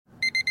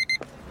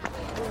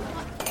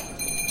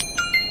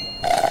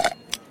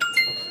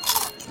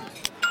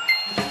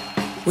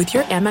With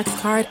your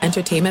Amex card,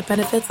 entertainment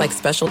benefits like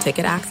special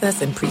ticket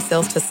access and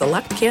pre-sales to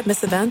select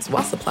can't-miss events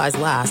while supplies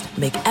last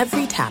make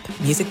every tap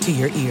music to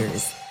your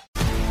ears.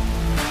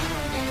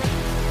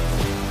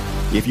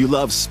 If you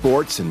love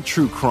sports and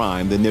true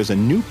crime, then there's a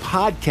new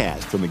podcast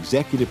from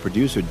executive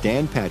producer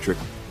Dan Patrick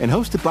and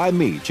hosted by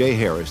me, Jay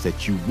Harris,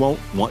 that you won't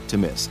want to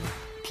miss.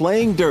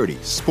 Playing Dirty: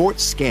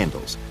 Sports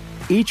Scandals.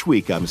 Each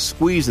week, I'm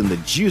squeezing the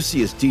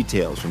juiciest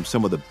details from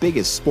some of the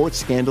biggest sports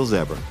scandals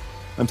ever.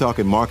 I'm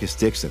talking Marcus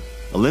Dixon,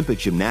 Olympic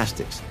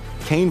gymnastics,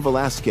 Cain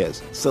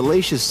Velasquez,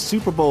 salacious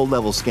Super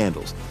Bowl-level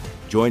scandals.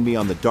 Join me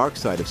on the dark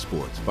side of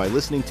sports by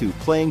listening to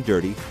Playing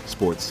Dirty: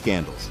 Sports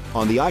Scandals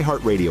on the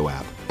iHeartRadio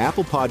app,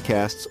 Apple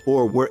Podcasts,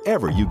 or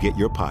wherever you get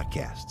your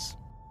podcasts.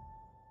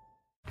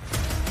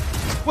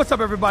 What's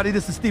up, everybody?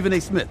 This is Stephen A.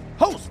 Smith,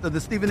 host of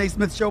the Stephen A.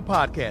 Smith Show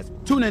podcast.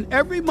 Tune in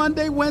every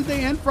Monday,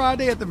 Wednesday, and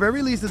Friday at the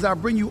very least as I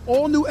bring you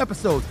all new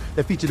episodes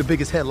that feature the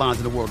biggest headlines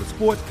in the world of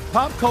sports,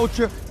 pop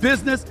culture,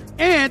 business,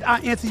 and I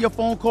answer your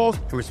phone calls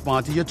and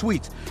respond to your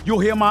tweets. You'll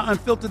hear my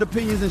unfiltered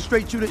opinions and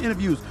straight-shooter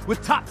interviews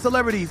with top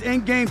celebrities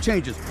and game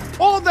changers.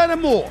 All that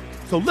and more.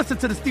 So listen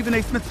to the Stephen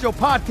A. Smith Show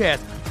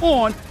podcast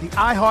on the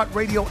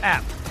iHeartRadio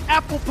app,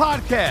 Apple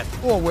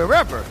Podcasts, or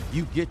wherever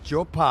you get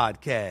your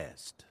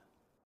podcast.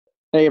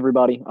 Hey,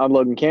 everybody. I'm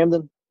Logan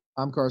Camden.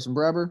 I'm Carson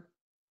Breber.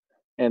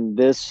 And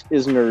this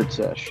is Nerd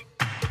Sesh.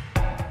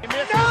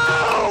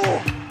 No!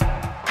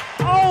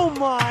 Oh,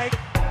 my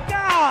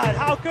God.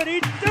 How could he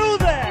do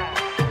that?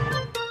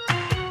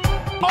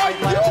 Are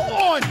you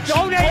on?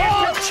 Don't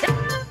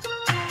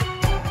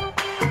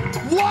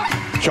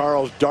What?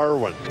 Charles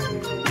Darwin.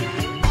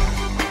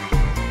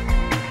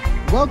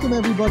 Welcome,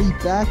 everybody,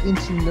 back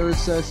into Nerd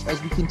Sesh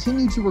as we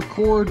continue to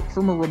record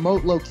from a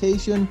remote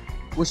location.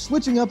 We're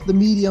switching up the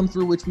medium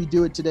through which we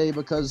do it today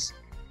because,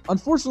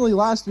 unfortunately,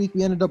 last week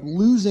we ended up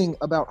losing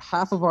about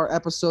half of our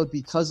episode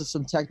because of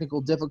some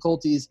technical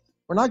difficulties.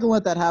 We're not going to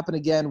let that happen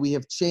again. We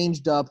have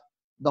changed up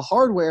the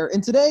hardware.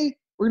 And today,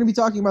 we're going to be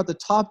talking about the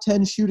top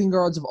 10 shooting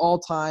guards of all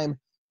time.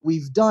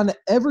 We've done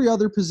every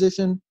other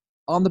position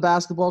on the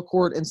basketball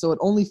court, and so it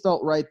only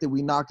felt right that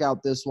we knock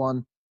out this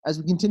one as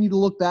we continue to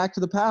look back to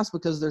the past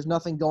because there's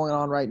nothing going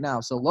on right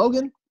now. So,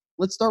 Logan,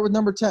 let's start with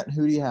number 10.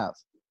 Who do you have?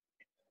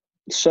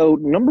 So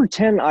number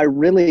 10, I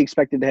really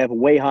expected to have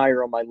way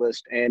higher on my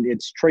list, and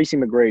it's Tracy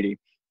McGrady.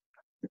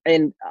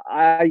 And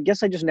I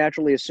guess I just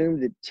naturally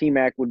assumed that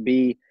T-Mac would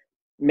be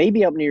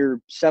maybe up near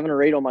 7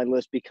 or 8 on my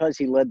list because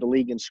he led the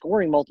league in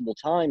scoring multiple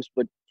times,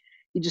 but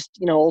he just,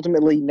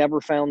 ultimately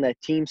never found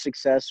that team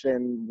success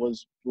and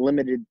was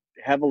limited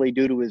heavily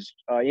due to his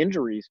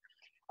injuries.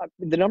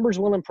 The numbers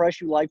will impress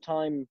you,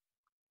 lifetime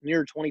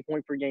near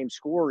 20-point-per-game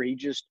scorer. He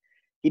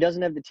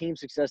doesn't have the team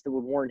success that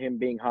would warrant him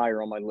being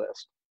higher on my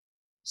list.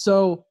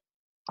 So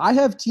I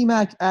have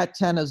T-Mac at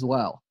 10 as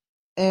well.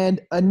 And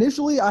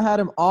initially I had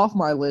him off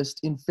my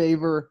list in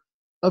favor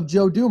of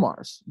Joe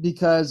Dumars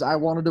because I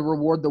wanted to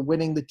reward the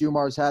winning that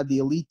Dumars had, the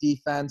elite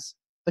defense,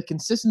 the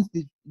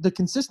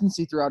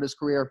consistency throughout his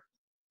career.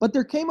 But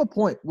there came a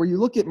point where you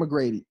look at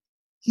McGrady.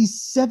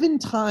 He's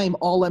 7-time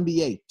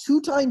All-NBA,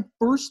 2-time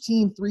first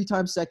team,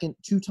 3-time second,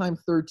 2-time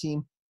third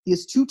team. He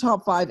has 2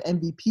 top 5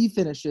 MVP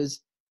finishes.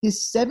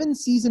 His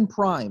 7-season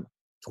prime,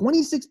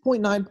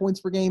 26.9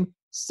 points per game,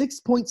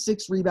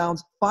 6.6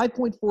 rebounds,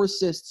 5.4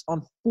 assists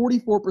on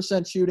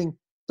 44% shooting,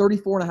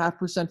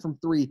 34.5% from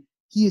three.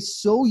 He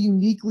is so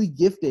uniquely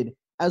gifted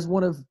as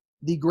one of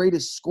the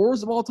greatest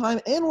scorers of all time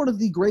and one of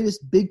the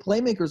greatest big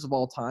playmakers of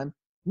all time,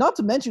 not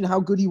to mention how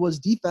good he was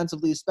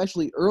defensively,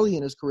 especially early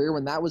in his career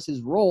when that was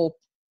his role.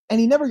 And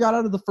he never got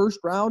out of the first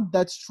round,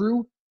 that's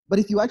true. But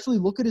if you actually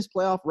look at his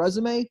playoff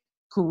resume,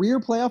 career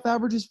playoff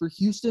averages for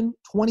Houston,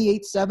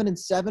 28, 7, and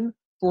 7.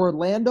 For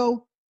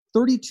Orlando,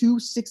 32,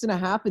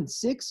 6.5, and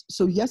 6.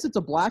 So, yes, it's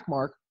a black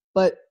mark,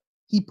 but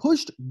he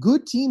pushed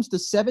good teams to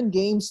 7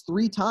 games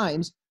 3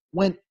 times,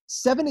 went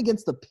 7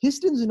 against the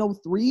Pistons in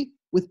 2003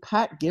 with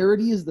Pat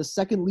Garrity as the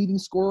second leading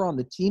scorer on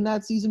the team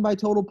that season by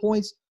total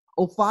points.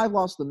 2005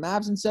 lost to the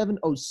Mavs in 7.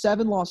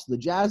 2007 lost to the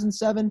Jazz in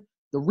 7.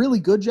 The really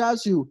good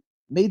Jazz who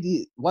made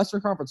the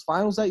Western Conference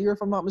Finals that year,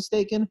 if I'm not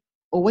mistaken.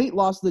 2008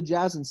 lost to the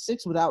Jazz in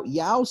 6 without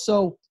Yao.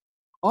 So,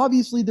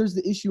 obviously, there's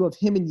the issue of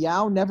him and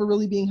Yao never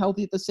really being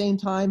healthy at the same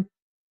time.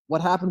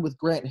 What happened with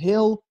Grant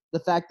Hill, the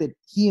fact that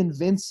he and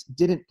Vince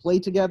didn't play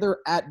together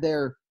at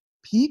their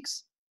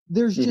peaks.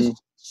 There's just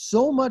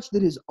so much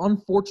that is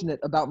unfortunate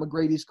about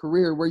McGrady's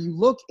career where you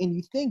look and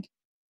you think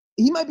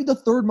he might be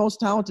the 3rd most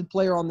talented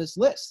player on this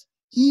list.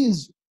 He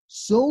is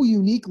so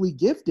uniquely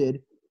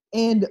gifted.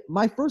 And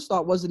my first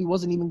thought was that he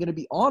wasn't even going to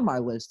be on my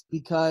list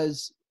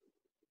because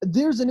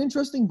there's an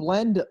interesting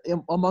blend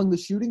among the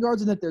shooting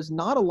guards in that there's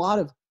not a lot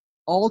of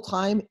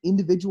all-time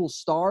individual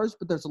stars,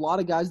 but there's a lot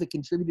of guys that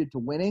contributed to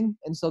winning.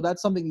 And so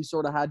that's something you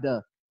sort of had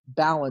to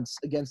balance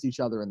against each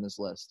other in this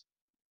list.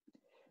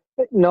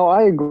 No,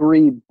 I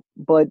agree.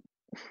 But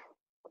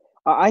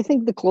I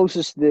think the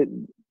closest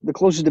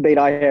debate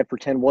I had for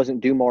 10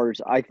 wasn't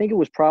Dumars. I think it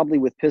was probably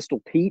with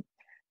Pistol Pete.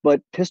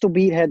 But Pistol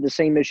Pete had the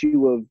same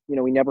issue of, he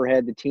never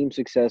had the team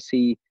success.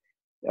 He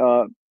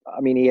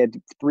I mean, he had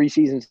 3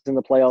 seasons in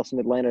the playoffs in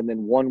Atlanta and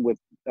then one with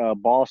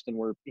Boston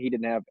where he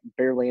didn't have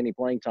barely any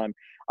playing time.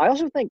 I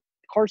also think,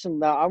 Carson,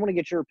 now I want to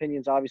get your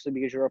opinions, obviously,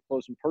 because you're up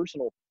close and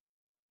personal.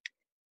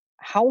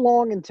 How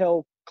long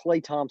until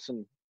Klay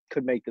Thompson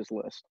could make this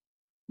list?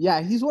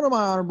 Yeah, he's one of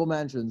my honorable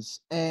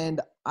mentions.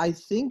 And I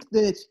think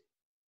that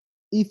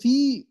if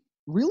he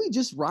really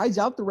just rides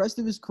out the rest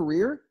of his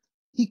career,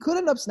 he could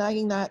end up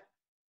snagging that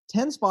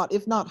 10 spot,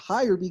 if not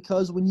higher,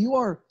 because when you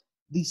are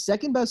the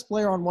second best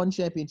player on one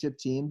championship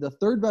team, the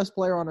third best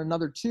player on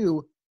another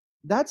two,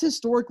 that's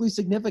historically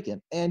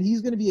significant. And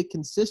he's going to be a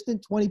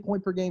consistent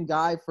 20-point per game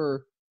guy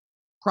for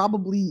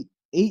probably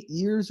 8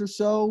 years or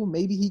so.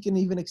 Maybe he can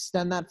even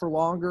extend that for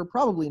longer.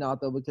 Probably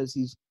not, though, because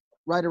he's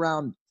right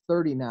around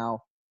 30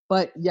 now.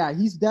 But, yeah,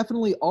 he's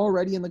definitely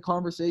already in the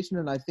conversation,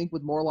 and I think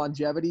with more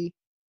longevity,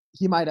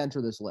 he might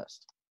enter this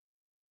list.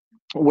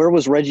 Where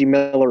was Reggie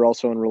Miller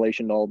also in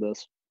relation to all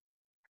this?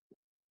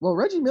 Well,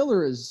 Reggie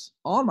Miller is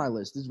on my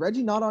list. Is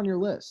Reggie not on your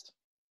list?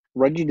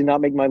 Reggie did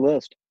not make my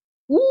list.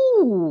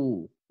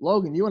 Ooh,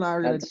 Logan, you and I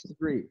are going to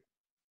disagree.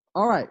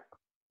 All right,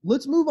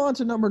 let's move on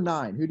to number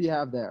 9. Who do you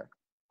have there?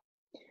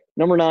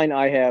 Number 9,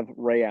 I have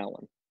Ray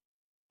Allen.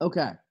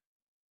 Okay.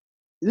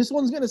 This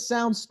one's going to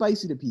sound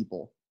spicy to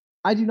people.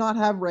 I do not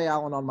have Ray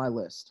Allen on my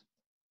list.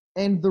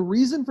 And the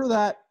reason for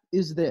that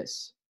is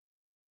this.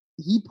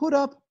 He put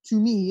up, to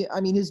me,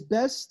 I mean, his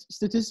best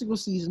statistical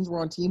seasons were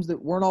on teams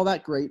that weren't all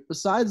that great,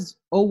 besides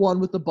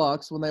 0-1 with the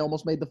Bucks when they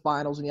almost made the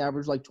finals and he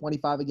averaged like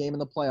 25 a game in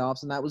the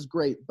playoffs, and that was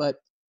great. But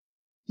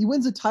he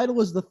wins a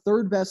title as the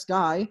third best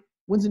guy,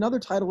 wins another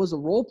title as a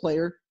role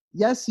player.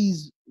 Yes,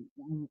 he's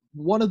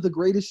one of the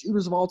greatest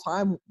shooters of all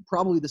time,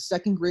 probably the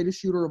second greatest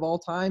shooter of all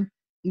time.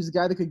 He's a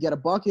guy that could get a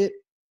bucket,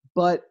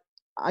 but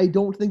I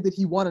don't think that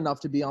he won enough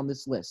to be on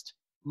this list.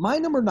 My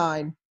number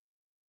 9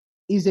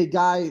 is a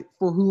guy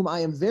for whom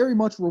I am very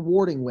much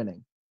rewarding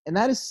winning, and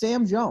that is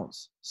Sam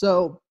Jones.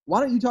 So why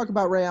don't you talk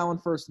about Ray Allen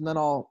first, and then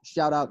I'll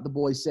shout out the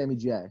boy Sammy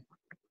J.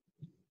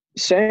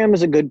 Sam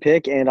is a good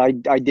pick, and I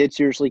did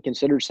seriously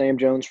consider Sam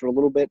Jones for a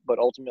little bit, but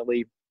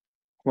ultimately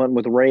went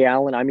with Ray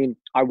Allen. I mean,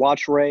 I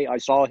watched Ray. I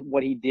saw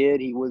what he did.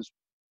 He was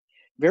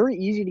very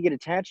easy to get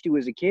attached to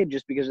as a kid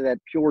just because of that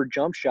pure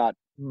jump shot.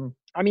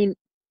 I mean,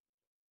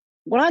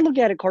 when I look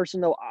at it,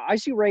 Carson, though, I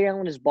see Ray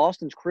Allen as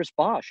Boston's Chris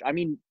Bosh. I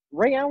mean,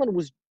 Ray Allen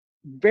was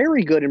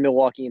very good in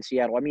Milwaukee and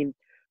Seattle. I mean,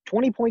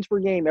 20 points per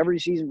game every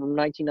season from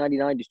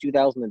 1999 to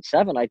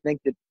 2007. I think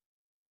that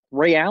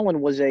Ray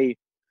Allen was a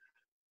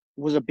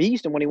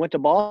beast, and when he went to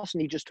Boston,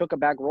 he just took a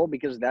back role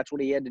because that's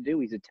what he had to do.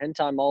 He's a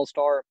 10-time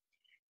All-Star.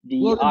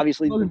 The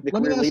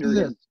career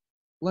leader.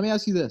 Let me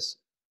ask you this.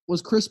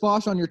 Was Chris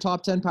Bosh on your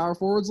top 10 power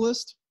forwards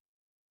list?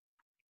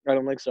 I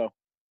don't think so.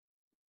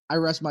 I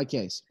rest my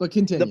case, but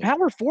continue. The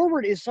power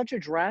forward is such a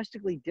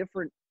drastically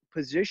different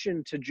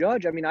position to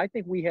judge. I mean, I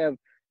think we have,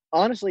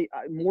 honestly,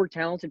 more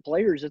talented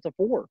players at the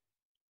 4.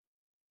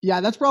 Yeah,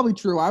 that's probably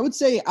true. I would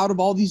say out of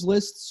all these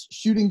lists,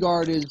 shooting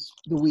guard is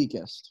the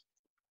weakest.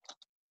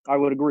 I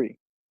would agree.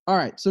 All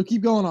right, so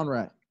keep going on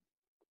Ray.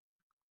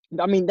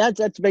 I mean,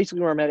 that's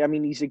basically where I'm at. I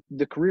mean, he's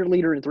the career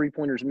leader in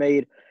three-pointers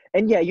made.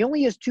 And, yeah, he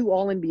only has 2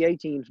 All-NBA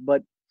teams,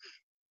 but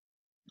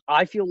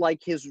I feel like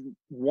his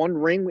one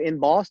ring in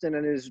Boston,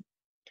 and as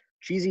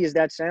cheesy as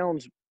that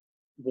sounds,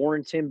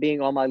 warrants him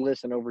being on my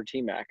list and over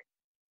T-Mac.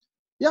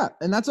 Yeah,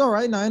 and that's all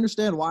right, and I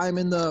understand why I'm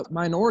in the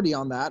minority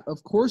on that.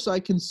 Of course, I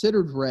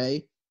considered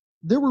Ray.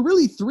 There were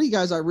really 3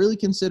 guys I really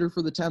considered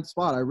for the 10th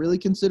spot. I really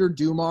considered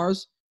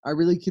Dumars, I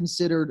really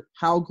considered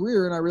Hal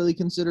Greer, and I really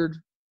considered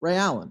Ray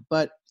Allen.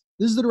 But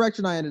this is the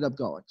direction I ended up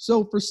going.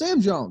 So for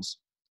Sam Jones,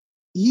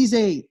 he's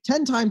a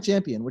 10-time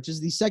champion, which is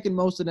the second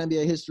most in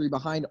NBA history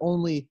behind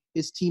only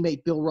his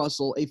teammate Bill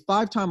Russell, a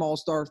 5-time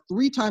All-Star,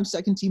 3-time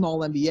second-team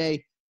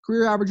All-NBA,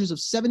 career averages of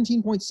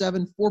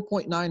 17.7,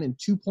 4.9, and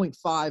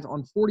 2.5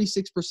 on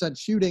 46%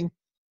 shooting.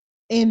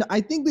 And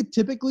I think that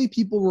typically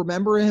people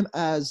remember him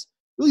as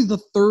really the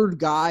third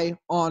guy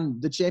on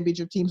the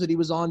championship teams that he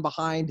was on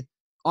behind,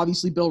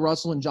 obviously, Bill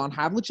Russell and John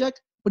Havlicek.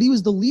 But he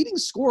was the leading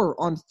scorer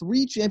on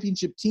 3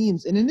 championship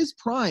teams, and in his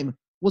prime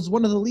was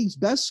one of the league's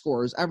best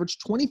scorers, averaged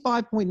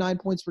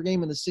 25.9 points per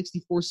game in the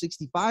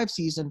 64-65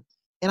 season.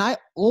 And I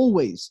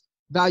always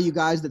value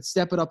guys that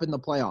step it up in the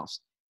playoffs.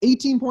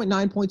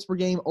 18.9 points per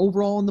game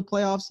overall in the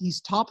playoffs.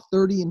 He's top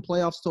 30 in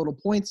playoffs total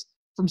points.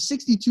 From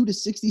 62 to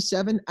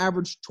 67,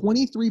 averaged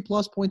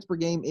 23-plus points per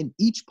game in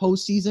each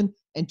postseason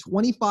and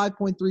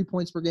 25.3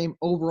 points per game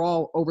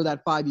overall over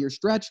that 5-year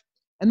stretch.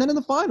 And then in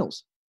the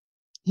finals,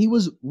 he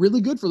was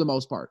really good for the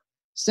most part.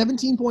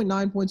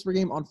 17.9 points per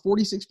game on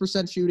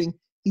 46% shooting.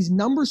 He's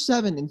number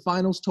 7 in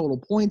finals total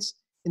points.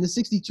 In the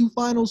 62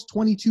 finals,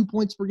 22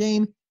 points per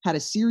game. Had a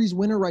series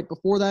winner right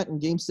before that in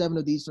Game 7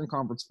 of the Eastern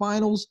Conference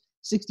Finals.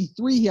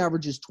 63, he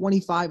averages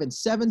 25 and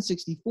 7.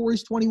 64,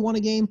 he's 21 a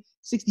game.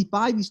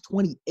 65, he's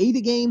 28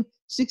 a game.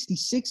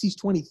 66, he's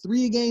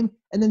 23 a game.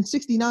 And then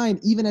 69,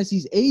 even as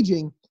he's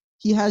aging,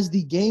 he has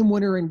the game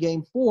winner in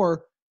Game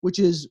 4, which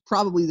is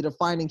probably the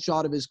defining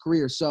shot of his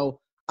career. So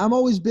I'm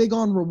always big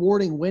on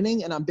rewarding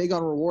winning, and I'm big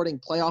on rewarding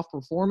playoff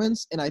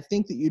performance, and I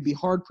think that you'd be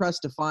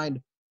hard-pressed to find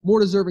more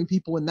deserving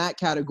people in that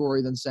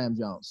category than Sam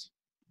Jones.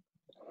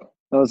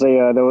 That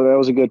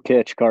was a good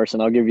pitch,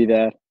 Carson. I'll give you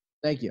that.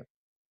 Thank you.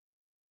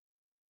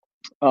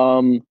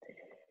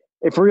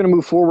 If we're going to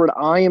move forward,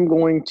 I am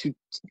going to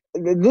 –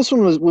 this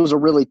one was a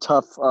really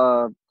tough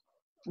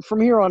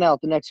from here on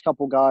out, the next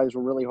couple guys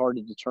were really hard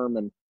to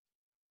determine.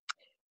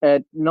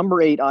 At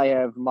number 8, I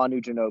have Manu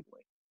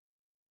Ginobili.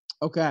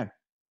 Okay.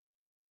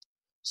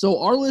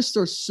 So our lists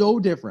are so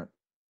different.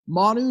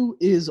 Manu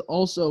is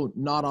also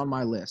not on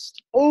my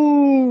list.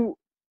 Oh,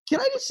 Can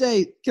I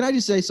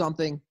just say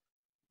something?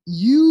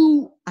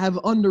 You have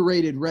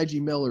underrated Reggie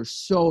Miller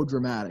so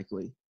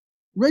dramatically.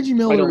 Reggie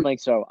Miller.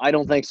 I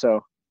don't think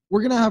so.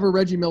 We're going to have a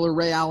Reggie Miller,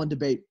 Ray Allen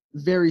debate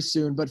very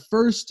soon. But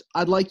first,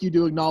 I'd like you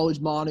to acknowledge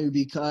Manu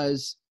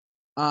because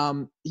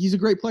he's a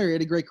great player. He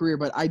had a great career,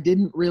 but I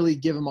didn't really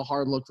give him a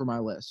hard look for my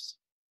list.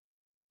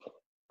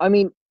 I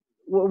mean,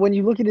 when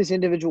you look at his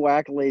individual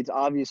accolades,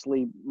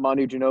 obviously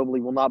Manu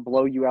Ginobili will not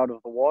blow you out of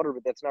the water,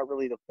 but that's not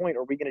really the point.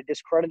 Are we going to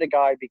discredit a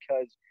guy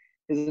because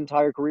his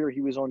entire career he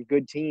was on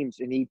good teams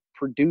and he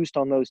produced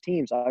on those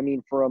teams? I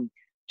mean, from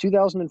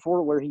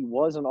 2004, where he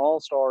was an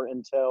all-star,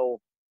 until,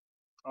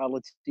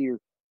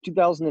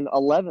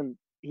 2011,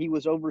 he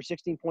was over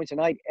 16 points a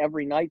night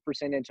every night for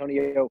San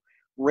Antonio,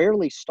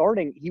 rarely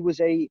starting. He was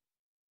a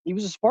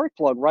spark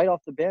plug right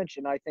off the bench,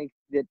 and I think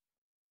that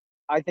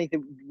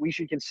we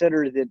should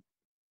consider that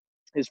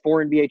his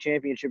 4 NBA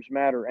championships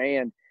matter,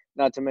 and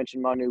not to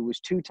mention Manu was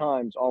 2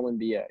 times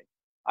All-NBA.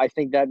 I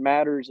think that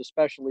matters,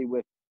 especially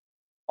with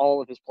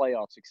all of his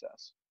playoff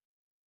success.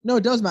 No,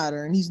 it does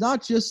matter, and he's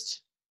not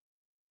just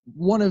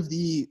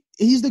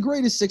he's the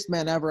greatest sixth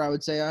man ever, I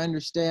would say. I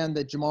understand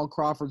that Jamal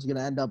Crawford's going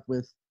to end up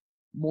with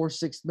more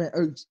sixth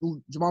man.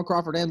 Jamal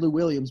Crawford and Lou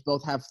Williams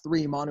both have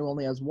 3. Manu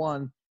only has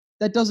 1.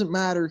 That doesn't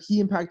matter. He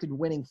impacted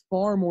winning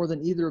far more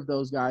than either of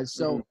those guys.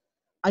 So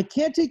I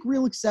can't take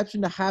real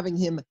exception to having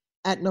him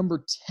at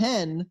number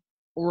 10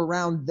 or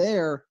around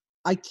there.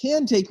 I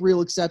can take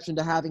real exception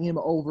to having him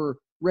over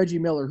Reggie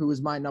Miller, who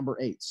is my number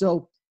 8.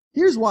 So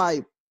here's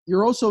why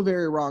you're also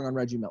very wrong on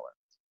Reggie Miller.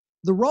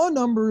 The raw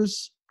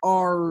numbers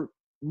are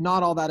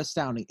not all that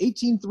astounding.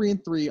 18, 3,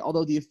 and 3,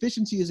 although the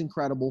efficiency is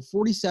incredible.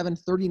 47,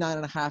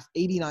 39.5,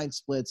 89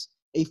 splits,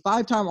 a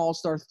 5-time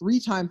All-Star,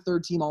 3-time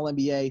third-team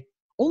All-NBA,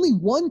 only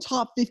 1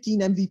 top 15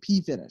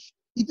 MVP finish.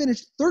 He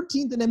finished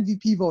 13th in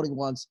MVP voting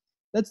once.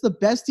 That's the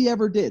best he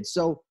ever did.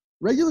 So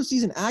regular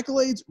season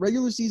accolades,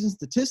 regular season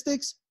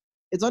statistics,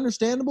 it's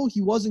understandable.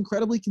 He was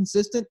incredibly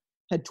consistent,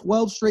 had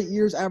 12 straight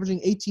years averaging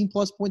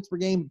 18-plus points per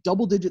game,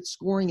 double-digit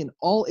scoring in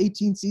all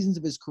 18 seasons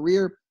of his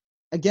career.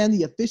 Again,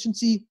 the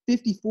efficiency,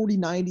 50, 40,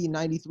 90, and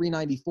 93,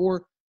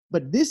 94.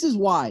 But this is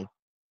why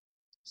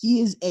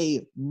he is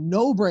a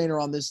no-brainer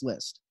on this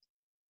list.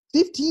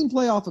 15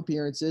 playoff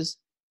appearances,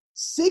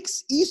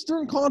 6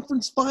 Eastern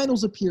Conference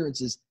Finals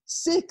appearances,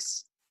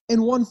 6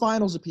 and 1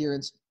 Finals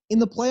appearance. In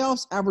the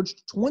playoffs,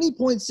 averaged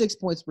 20.6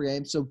 points per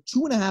game, so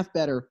 2.5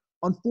 better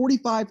on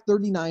 45,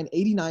 39,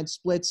 89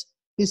 splits.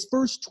 His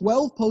first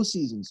 12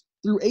 postseasons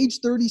through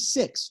age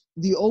 36,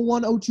 the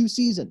 01-02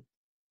 season,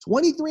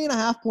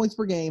 23.5 points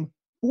per game,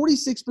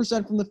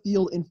 46% from the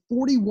field, and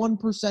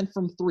 41%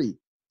 from 3.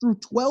 Through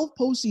 12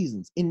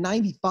 postseasons, in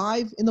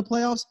 95 in the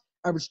playoffs,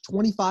 averaged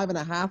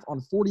 25.5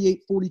 on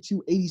 48,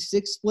 42,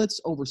 86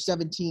 splits over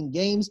 17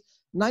 games.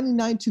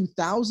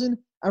 99-2000,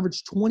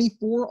 averaged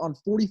 24 on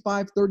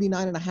 45,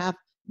 39.5,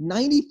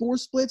 94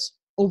 splits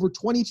over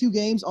 22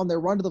 games on their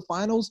run to the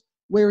finals,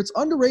 where it's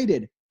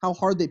underrated how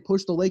hard they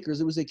pushed the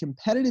Lakers. It was a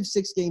competitive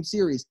 6-game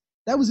series.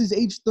 That was his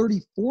age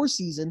 34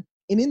 season,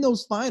 and in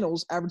those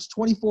finals, averaged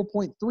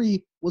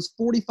 24.3, was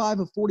 45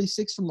 of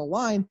 46 from the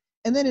line,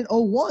 and then in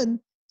 01,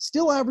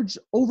 still averaged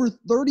over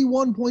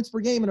 31 points per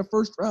game in a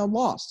first-round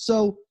loss.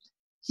 So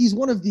he's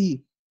one of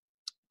the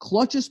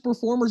clutchest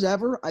performers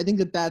ever. I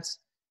think that's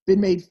been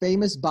made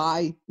famous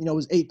by,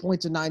 his 8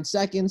 points in 9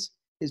 seconds,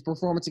 his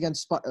performance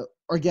against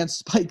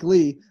Spike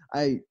Lee.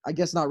 I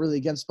guess not really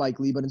against Spike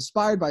Lee, but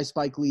inspired by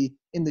Spike Lee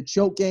in the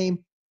choke game.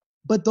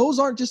 But those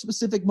aren't just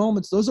specific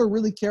moments. Those are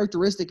really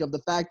characteristic of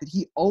the fact that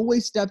he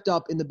always stepped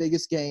up in the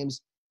biggest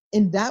games.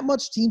 And that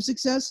much team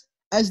success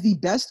as the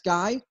best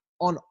guy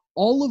on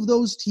all of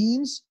those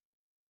teams,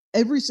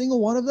 every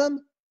single one of them,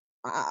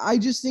 I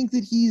just think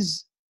that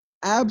he's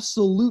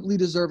absolutely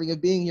deserving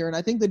of being here. And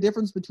I think the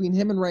difference between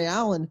him and Ray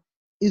Allen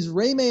is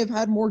Ray may have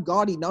had more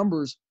gaudy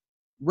numbers.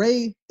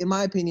 Ray, in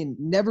my opinion,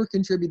 never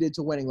contributed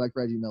to winning like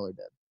Reggie Miller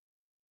did.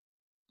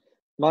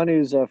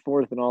 Manu's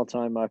 4th in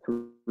all-time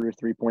career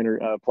three-pointer,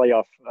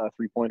 playoff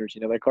three-pointers.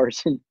 You know that,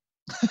 Carson?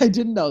 I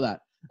didn't know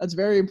that. That's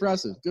very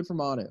impressive. Good for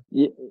Manu.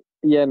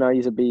 Yeah, no,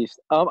 he's a beast.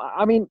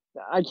 I mean,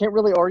 I can't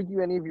really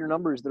argue any of your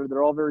numbers.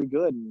 They're all very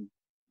good. And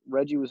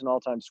Reggie was an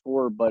all-time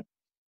scorer, but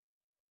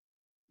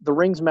the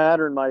rings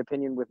matter, in my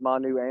opinion, with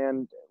Manu,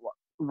 and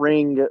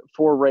ring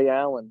for Ray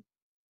Allen.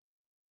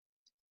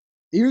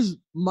 Here's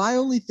my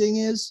only thing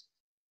is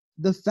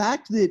the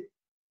fact that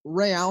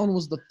Ray Allen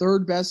was the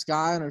 3rd best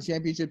guy on our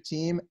championship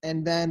team.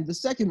 And then the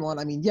second one,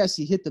 I mean, yes,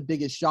 he hit the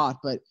biggest shot,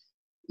 but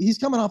he's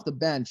coming off the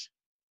bench.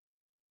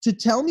 to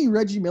tell me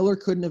Reggie Miller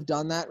couldn't have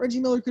done that, Reggie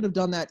Miller could have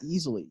done that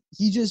easily.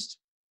 He just,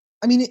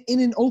 I mean, in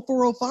an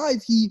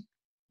 04-05, he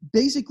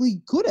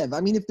basically could have.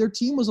 I mean, if their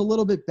team was a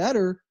little bit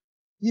better,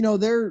 you know,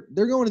 they're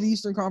going to the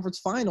Eastern Conference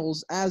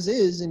Finals as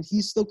is, and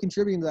he's still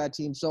contributing to that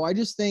team. So I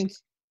just think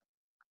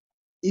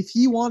if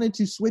he wanted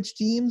to switch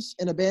teams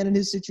and abandon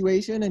his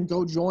situation and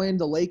go join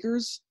the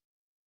Lakers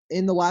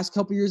in the last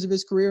couple years of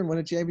his career and win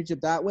a championship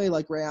that way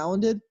like Ray Allen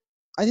did,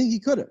 I think he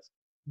could have.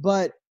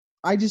 But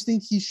I just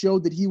think he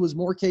showed that he was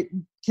more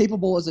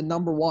capable as a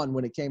number one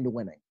when it came to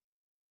winning.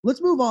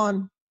 Let's move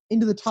on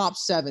into the top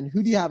 7.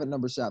 Who do you have at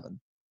number 7?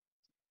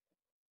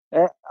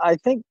 I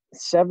think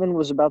 7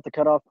 was about the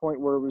cutoff point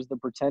where it was the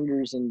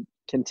pretenders and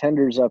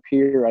contenders up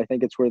here. I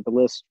think it's where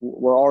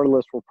our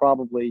list will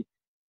probably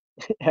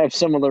have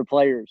similar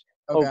players.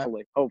 Okay.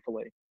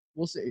 Hopefully.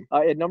 We'll see.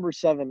 At number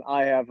 7,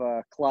 I have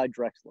Clyde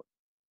Drexler.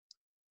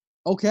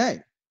 Okay.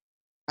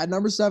 At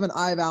number 7,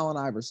 I have Allen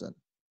Iverson.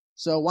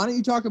 So why don't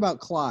you talk about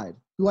Clyde,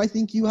 who I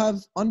think you have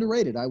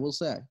underrated, I will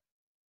say.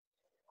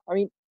 I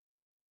mean,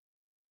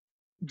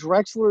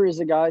 Drexler is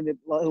a guy that,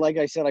 like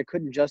I said, I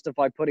couldn't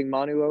justify putting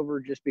Manu over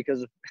just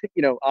because of,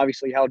 you know,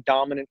 obviously how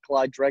dominant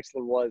Clyde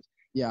Drexler was.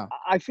 Yeah.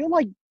 I feel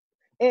like,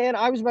 and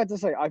I was about to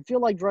say, I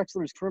feel like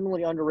Drexler is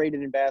criminally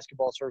underrated in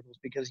basketball circles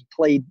because he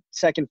played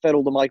second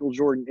fiddle to Michael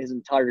Jordan his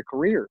entire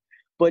career.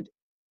 But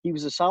he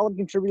was a solid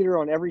contributor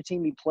on every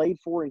team he played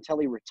for until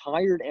he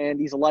retired, and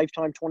he's a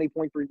lifetime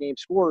 20-point-per-game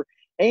scorer.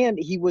 And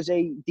he was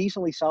a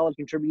decently solid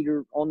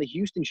contributor on the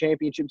Houston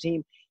championship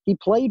team he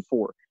played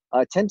for.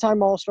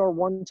 10-time All-Star,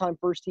 1-time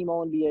first-team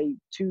All-NBA,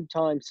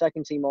 2-time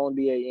second-team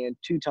All-NBA, and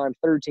 2-time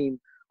third-team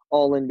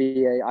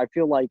All-NBA. I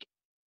feel like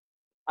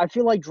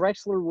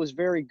Drexler was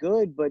very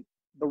good, but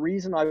the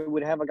reason I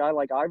would have a guy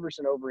like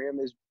Iverson over him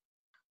is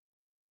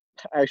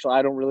 – actually,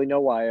 I don't really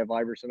know why I have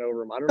Iverson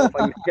over him. I don't know if I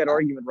can make that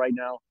argument right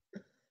now.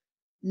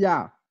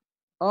 Yeah.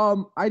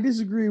 I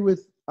disagree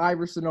with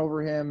Iverson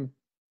over him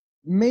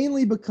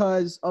mainly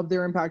because of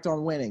their impact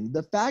on winning.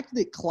 The fact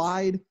that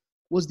Clyde –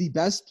 was the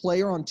best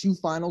player on 2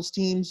 finals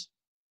teams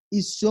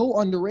is so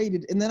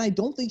underrated. And then I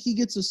don't think he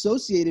gets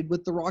associated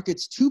with the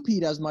Rockets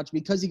two-peat as much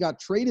because he got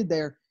traded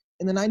there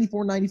in the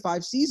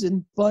 94-95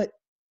 season. But,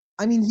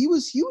 I mean, he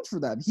was huge for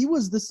them. He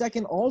was the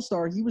second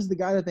all-star. He was the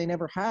guy that they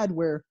never had,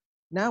 where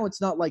now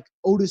it's not like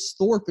Otis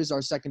Thorpe is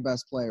our second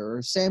best player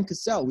or Sam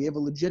Cassell. We have a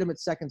legitimate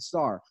second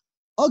star.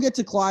 I'll get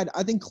to Clyde.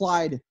 I think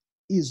Clyde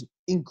is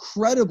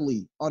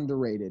incredibly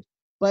underrated.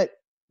 But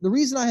the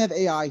reason I have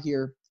AI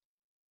here,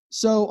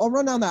 so I'll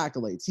run down the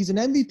accolades. He's an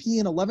MVP,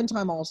 an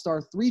 11-time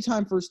All-Star,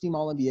 3-time first-team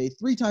All-NBA,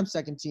 3-time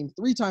second-team,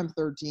 3-time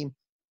third-team,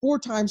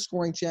 4-time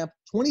scoring champ,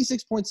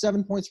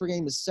 26.7 points per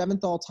game is 7th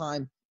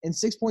all-time, and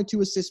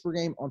 6.2 assists per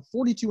game on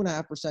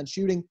 42.5%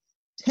 shooting,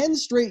 10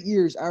 straight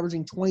years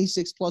averaging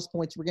 26-plus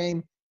points per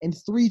game, and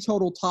 3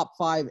 total top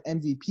 5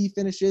 MVP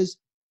finishes.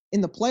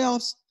 In the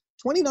playoffs,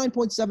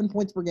 29.7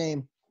 points per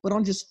game, but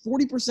on just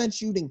 40%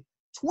 shooting,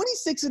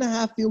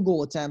 26.5 field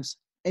goal attempts,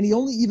 and he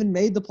only even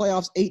made the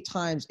playoffs 8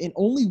 times and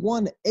only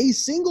won a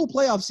single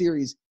playoff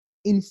series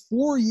in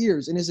 4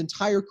 years in his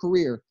entire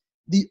career.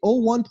 The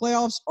 0-1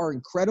 playoffs are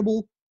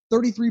incredible.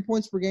 33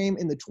 points per game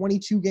in the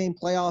 22-game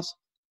playoffs,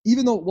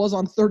 even though it was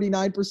on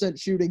 39%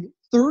 shooting,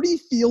 30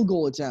 field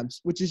goal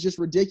attempts, which is just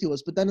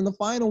ridiculous. But then in the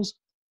finals,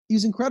 he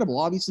was incredible.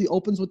 Obviously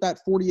opens with that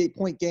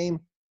 48-point game,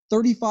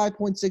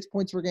 35.6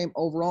 points per game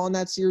overall in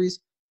that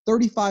series,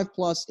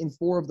 35-plus in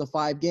 4 of the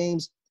 5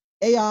 games.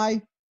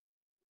 AI,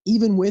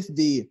 even with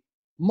the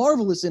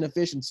marvelous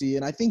inefficiency,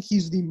 and I think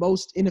he's the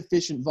most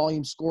inefficient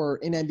volume scorer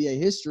in NBA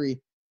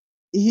history.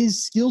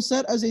 His skill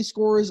set as a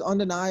scorer is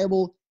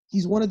undeniable.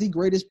 He's one of the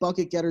greatest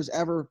bucket getters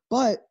ever,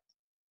 but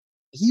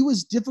he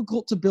was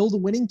difficult to build a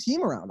winning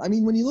team around. I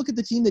mean, when you look at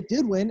the team that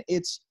did win,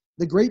 it's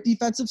the great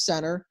defensive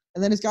center,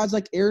 and then it's guys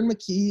like Aaron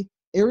McKee,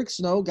 Eric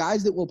Snow,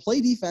 guys that will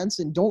play defense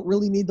and don't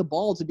really need the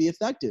ball to be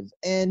effective.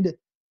 And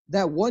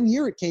that one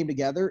year it came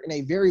together in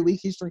a very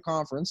weak Eastern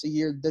Conference, a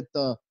year that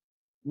the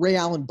Ray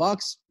Allen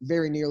Bucks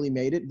very nearly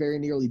made it, very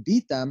nearly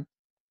beat them.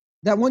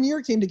 That one year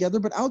it came together,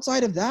 but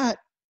outside of that,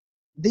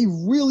 they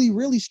really,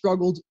 really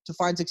struggled to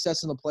find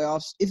success in the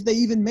playoffs, if they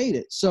even made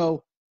it.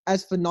 So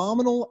as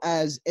phenomenal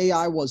as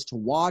AI was to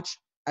watch,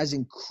 as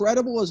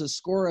incredible as a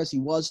scorer as he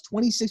was,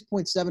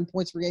 26.7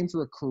 points per game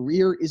for a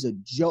career is a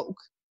joke,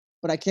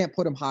 but I can't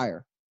put him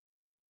higher.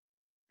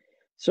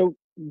 So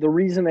the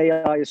reason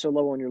AI is so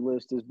low on your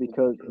list is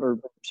because, or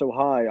so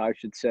high, I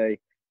should say,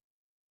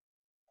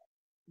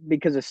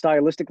 because of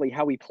stylistically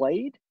how he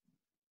played?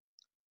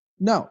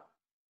 No,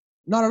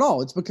 not at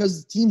all. It's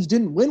because teams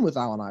didn't win with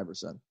Allen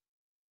Iverson.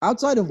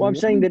 Outside of I'm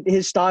saying that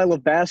his style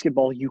of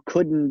basketball you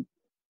couldn't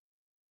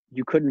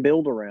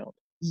build around.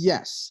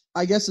 Yes,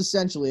 I guess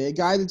essentially a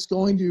guy that's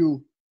going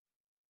to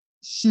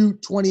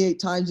shoot 28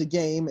 times a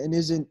game and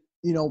isn't,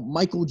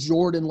 Michael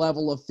Jordan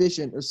level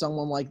efficient or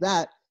someone like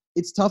that.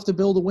 It's tough to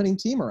build a winning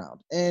team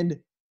around. And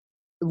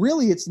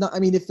really it's not,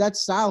 if that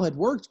style had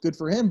worked, good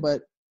for him,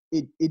 but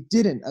it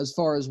didn't as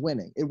far as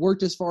winning. It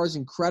worked as far as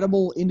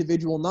incredible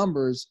individual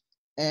numbers,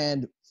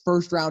 and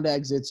first-round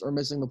exits or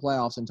missing the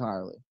playoffs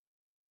entirely.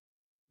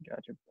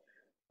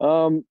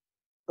 Gotcha.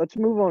 Let's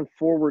move on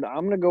forward.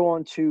 I'm going to go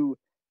on to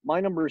my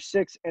number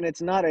 6, and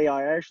it's not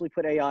AI. I actually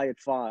put AI at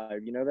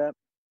 5. You know that?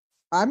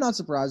 I'm not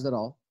surprised at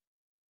all.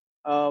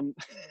 Um,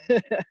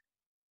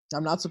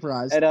 I'm not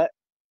surprised. At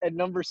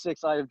number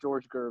 6, I have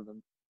George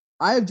Gervin.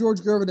 I have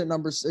George Gervin at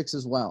number 6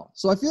 as well.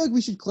 So I feel like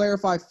we should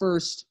clarify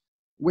first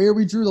where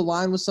we drew the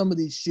line with some of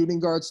these shooting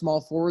guard,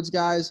 small forwards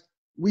guys.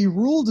 We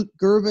ruled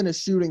Gervin a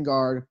shooting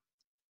guard.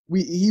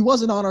 He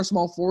wasn't on our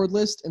small forward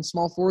list, and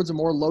small forward's a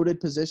more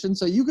loaded position.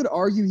 So you could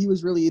argue he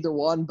was really either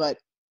one, but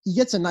he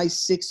gets a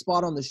nice 6th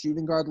spot on the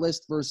shooting guard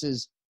list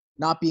versus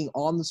not being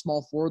on the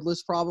small forward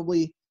list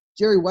probably.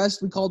 Jerry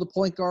West we called a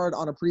point guard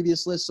on a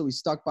previous list, so we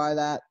stuck by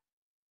that.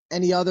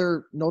 Any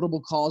other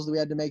notable calls that we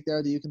had to make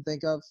there that you can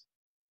think of?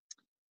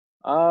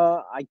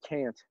 I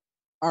can't.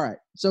 All right,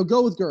 so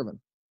go with Gervin.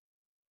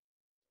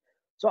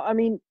 So, I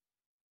mean,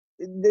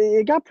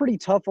 it got pretty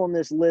tough on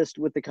this list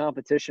with the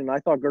competition. I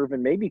thought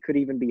Gervin maybe could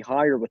even be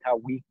higher with how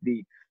weak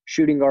the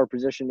shooting guard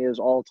position is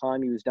all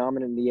time. He was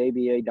dominant in the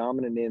ABA,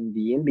 dominant in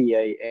the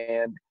NBA,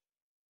 and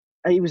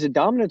he was a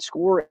dominant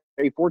scorer,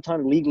 a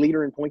 4-time league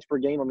leader in points per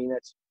game. I mean,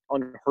 that's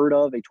unheard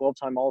of. A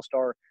 12-time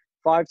All-Star,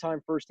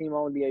 5-time first-team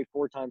All-NBA,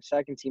 4-time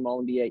second-team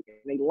All-NBA,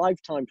 and a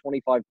lifetime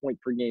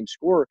 25-point-per-game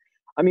scorer.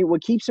 I mean,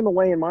 what keeps him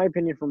away, in my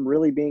opinion, from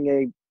really being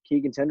a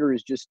key contender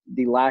is just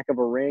the lack of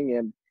a ring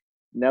and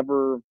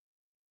never,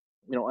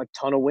 a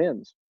ton of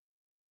wins.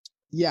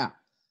 Yeah.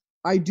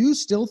 I do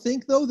still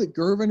think, though, that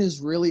Gervin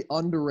is really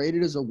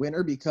underrated as a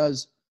winner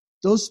because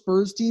those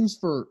Spurs teams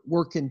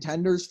were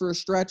contenders for a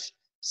stretch.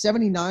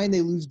 79,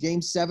 they lose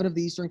Game 7 of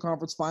the Eastern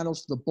Conference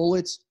Finals to the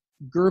Bullets.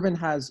 Gervin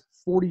has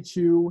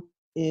 42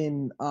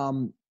 in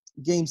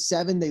Game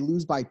 7. They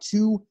lose by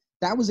 2.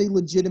 That was a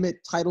legitimate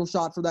title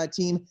shot for that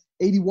team.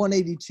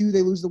 81-82,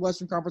 they lose the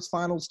Western Conference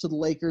Finals to the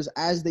Lakers,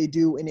 as they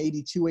do in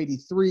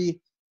 82-83.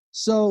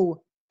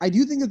 So I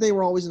do think that they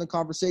were always in the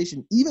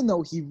conversation, even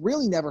though he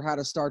really never had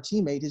a star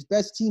teammate. His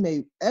best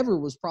teammate ever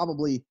was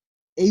probably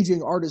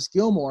aging Artis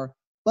Gilmore.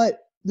 But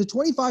the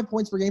 25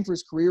 points per game for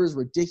his career is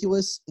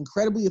ridiculous,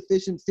 incredibly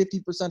efficient,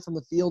 50% from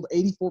the field,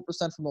 84%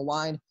 from the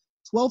line,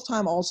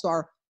 12-time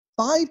All-Star,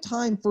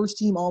 5-time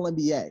first-team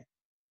All-NBA.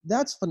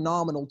 That's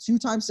phenomenal.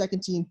 2-time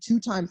second team,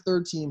 2-time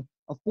third team,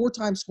 a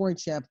 4-time scoring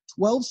champ,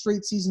 12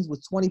 straight seasons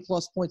with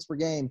 20-plus points per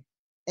game.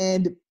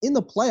 And in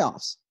the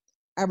playoffs,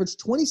 averaged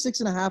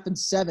 26.5 and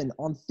 7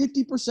 on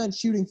 50%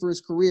 shooting for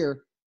his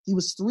career. He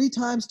was 3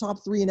 times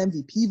top 3 in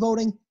MVP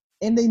voting,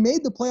 and they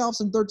made the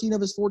playoffs in 13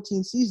 of his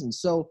 14 seasons.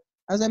 So,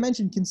 as I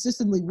mentioned,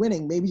 consistently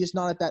winning, maybe just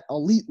not at that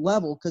elite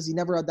level because he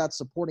never had that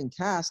supporting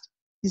cast.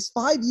 His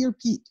 5-year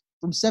peak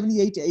from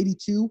 78 to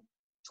 82,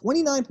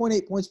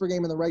 29.8 points per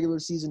game in the regular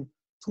season,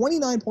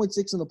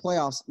 29.6 in the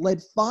playoffs,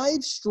 led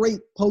 5 straight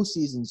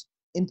postseasons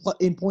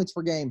in points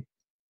per game.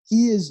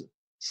 He is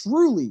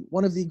truly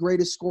one of the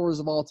greatest scorers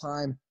of all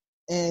time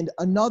and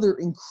another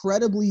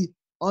incredibly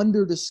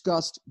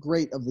under-discussed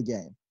great of the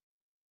game.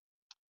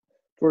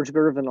 George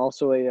Gervin,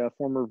 also a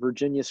former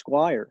Virginia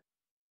Squire.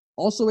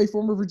 Also a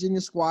former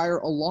Virginia Squire,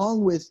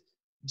 along with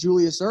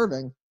Julius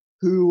Erving,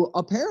 who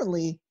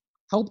apparently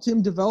helped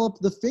him develop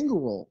the finger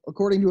roll,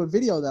 according to a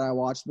video that I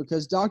watched,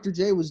 because Dr.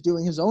 J was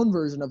doing his own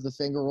version of the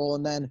finger roll,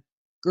 and then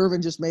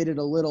Gervin just made it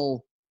a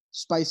little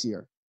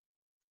spicier.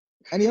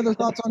 Any other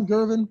thoughts on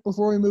Gervin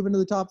before we move into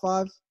the top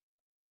 5?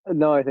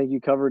 No, I think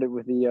you covered it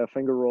with the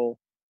finger roll.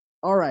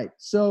 All right,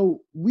 so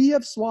we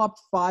have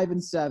swapped 5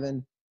 and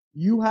 7.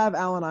 You have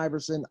Allen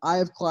Iverson. I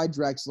have Clyde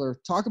Drexler.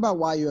 Talk about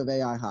why you have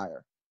AI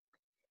higher.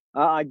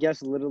 I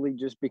guess literally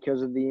just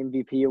because of the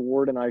MVP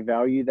award, and I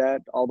value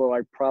that, although I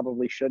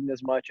probably shouldn't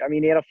as much. I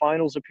mean, he had a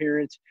finals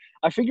appearance.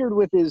 I figured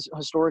with as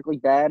historically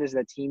bad as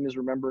that team is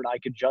remembered, I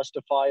could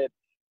justify it.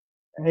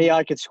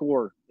 AI could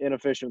score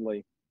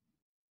inefficiently.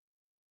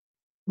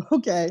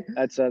 Okay.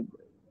 That's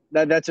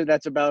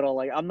about all.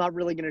 I'm not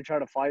really going to try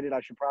to fight it.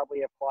 I should probably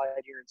have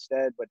Clyde here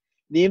instead, but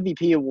the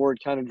MVP award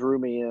kind of drew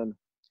me in.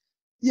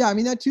 Yeah, I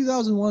mean, that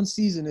 2001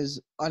 season is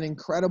an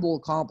incredible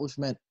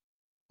accomplishment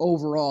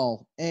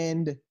overall,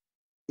 and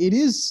it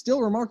is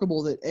still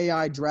remarkable that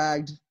AI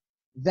dragged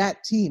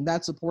that team,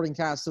 that supporting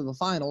cast, to the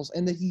finals,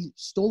 and that he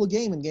stole a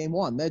game in Game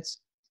 1.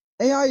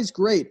 AI is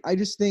great. I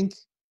just think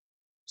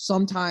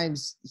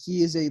sometimes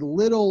he is a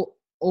little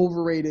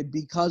overrated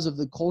because of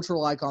the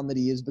cultural icon that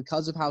he is,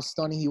 because of how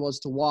stunning he was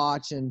to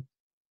watch, and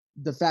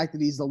the fact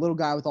that he's the little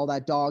guy with all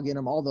that dog in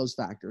him, all those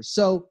factors.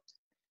 So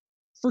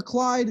for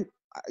Clyde,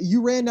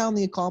 you ran down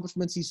the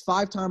accomplishments. He's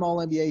 5-time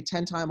All-NBA,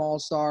 10-time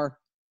All-Star.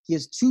 He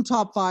has 2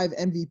 top 5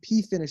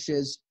 MVP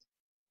finishes.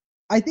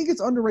 I think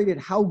it's underrated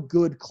how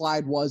good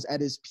Clyde was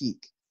at his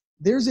peak.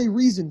 There's a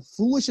reason,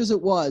 foolish as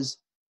it was,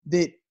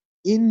 that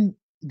in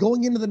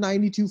going into the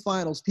 92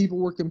 finals, people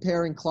were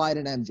comparing Clyde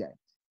and MJ.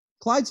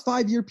 Clyde's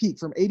 5-year peak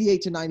from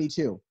 88 to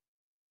 92,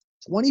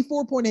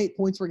 24.8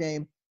 points per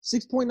game,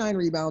 6.9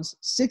 rebounds,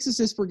 6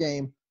 assists per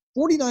game,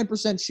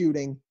 49%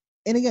 shooting.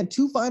 And again,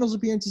 2 finals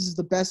appearances as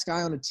the best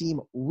guy on a team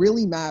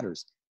really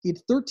matters. He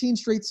had 13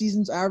 straight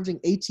seasons averaging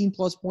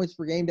 18-plus points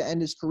per game to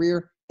end his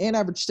career and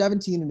averaged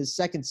 17 in his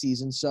second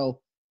season. So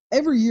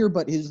every year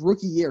but his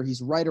rookie year,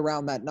 he's right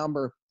around that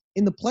number.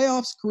 In the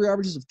playoffs, career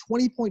averages of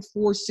 20.4,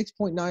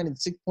 6.9, and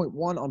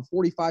 6.1 on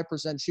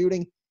 45%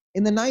 shooting.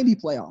 In the 90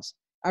 playoffs,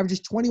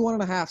 averages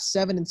 21.5,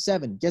 7, and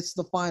 7, gets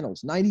to the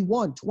finals.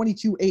 91,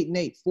 22, 8, and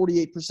 8,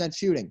 48%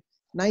 shooting.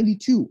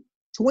 92,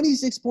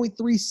 26.3,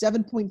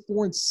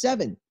 7.4, and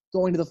 7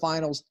 going to the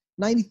finals.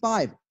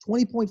 95,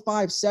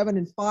 20.5, 7,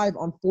 and 5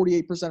 on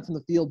 48% from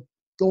the field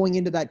going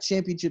into that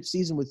championship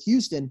season with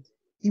Houston.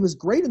 He was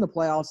great in the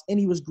playoffs, and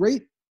he was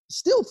great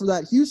still for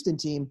that Houston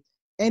team.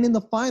 And in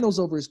the finals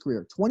over his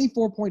career,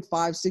 24.5,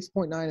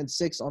 6.9, and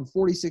 6 on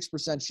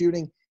 46%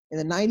 shooting. In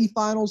the 90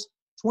 finals,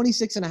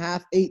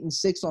 26.5, 8, and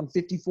 6 on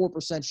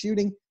 54%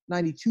 shooting.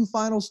 92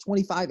 finals,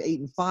 25, 8,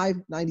 and 5.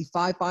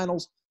 95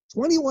 finals,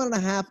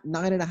 21.5,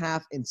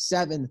 9.5, and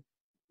 7.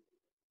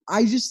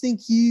 I just think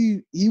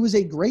he was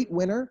a great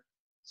winner.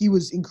 He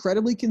was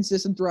incredibly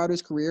consistent throughout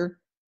his career.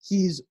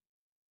 He's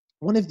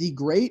one of the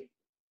great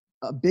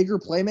bigger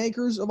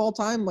playmakers of all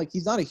time. Like,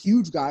 he's not a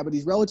huge guy, but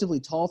he's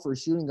relatively tall for a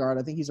shooting guard.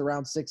 I think he's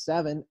around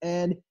 6'7",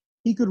 and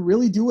he could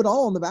really do it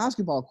all on the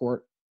basketball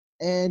court.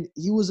 And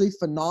he was a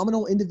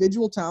phenomenal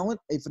individual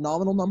talent, a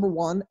phenomenal number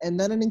one, and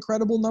then an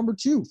incredible number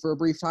two for a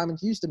brief time in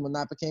Houston when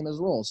that became his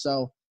role.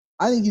 So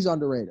I think he's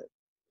underrated.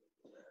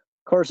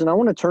 Carson, I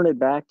want to turn it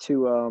back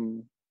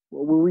to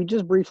we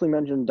just briefly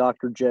mentioned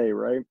Dr. J,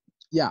 right?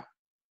 Yeah.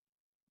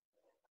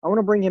 I want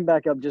to bring him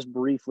back up just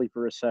briefly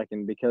for a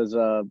second because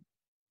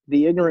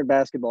the ignorant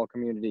basketball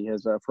community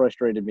has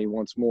frustrated me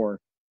once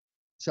more.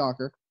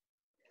 Shocker.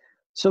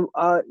 So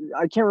I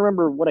can't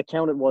remember what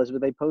account it was,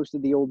 but they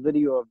posted the old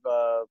video of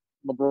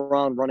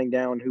LeBron running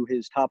down who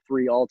his top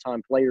 3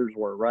 all-time players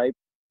were, right?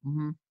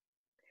 Mm-hmm.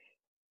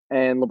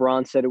 And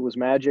LeBron said it was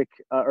Magic,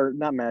 or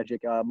not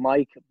Magic,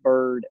 Mike,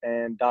 Bird,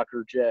 and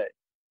Dr. J.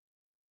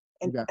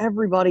 And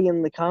everybody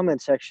in the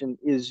comment section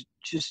is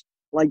just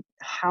like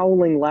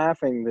howling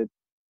laughing that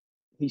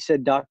he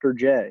said Dr.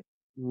 J.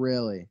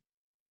 Really?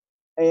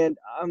 And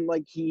I'm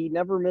like, he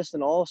never missed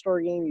an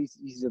All-Star game.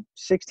 He's a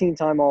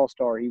 16-time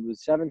All-Star. He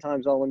was 7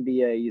 times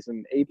All-NBA. He's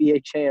an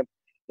ABA champ,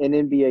 an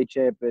NBA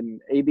champ,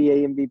 and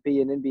ABA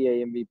MVP, and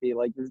NBA MVP.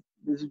 Like,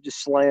 this is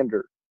just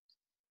slander.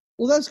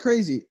 Well, that's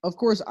crazy. Of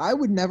course, I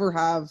would never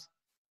have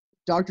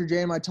Dr.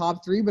 J in my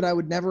top 3, but I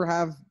would never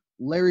have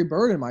Larry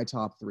Bird in my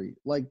top 3.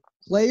 Like,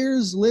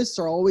 players' lists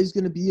are always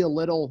going to be a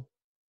little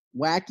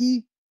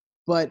wacky,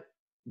 but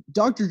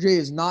Dr. J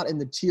is not in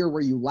the tier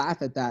where you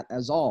laugh at that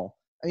as all.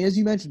 I mean, as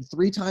you mentioned,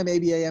 3-time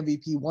ABA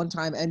MVP,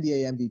 1-time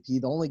NBA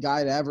MVP, the only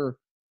guy to ever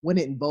win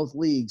it in both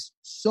leagues.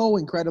 So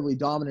incredibly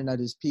dominant at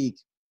his peak.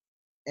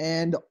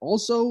 And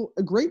also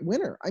a great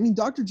winner. I mean,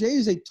 Dr. J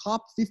is a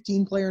top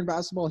 15 player in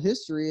basketball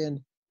history. And,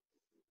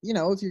 you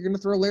know, if you're going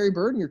to throw Larry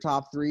Bird in your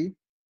top 3,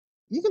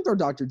 you can throw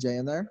Dr. J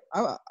in there.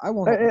 I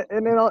won't.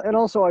 And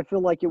also, I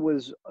feel like it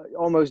was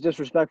almost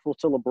disrespectful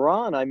to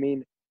LeBron. I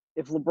mean,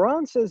 if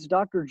LeBron says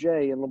Dr.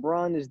 J and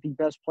LeBron is the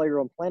best player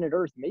on planet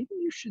Earth, maybe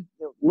you should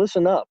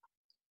listen up.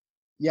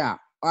 Yeah,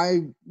 I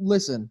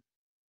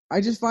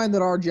just find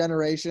that our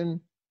generation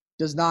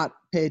does not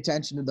pay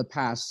attention to the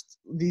past.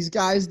 These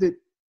guys that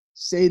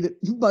say that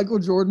Michael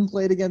Jordan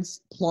played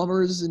against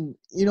plumbers and,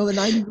 you know, the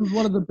 90s was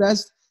one of the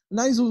best.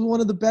 The 90s was one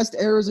of the best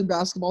eras in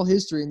basketball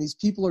history, and these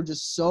people are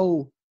just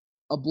so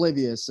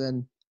oblivious,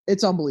 and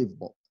it's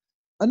unbelievable.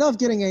 Enough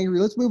getting angry.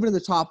 Let's move into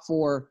the top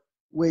 4,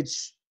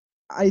 which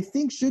I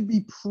think should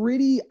be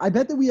pretty – I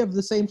bet that we have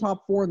the same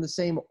top 4 in the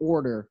same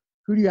order.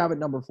 Who do you have at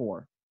number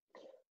 4?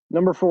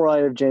 Number 4, I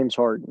have James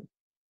Harden.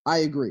 I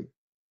agree.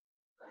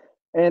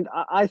 And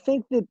I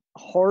think that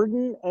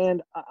Harden,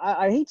 and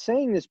I hate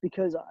saying this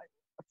because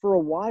for a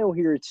while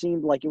here it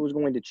seemed like it was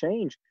going to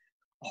change.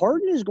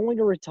 Harden is going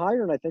to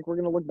retire, and I think we're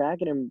going to look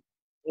back at him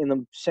in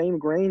the same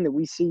grain that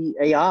we see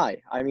AI.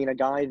 I mean, a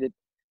guy that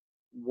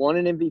won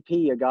an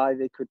MVP, a guy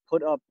that could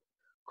put up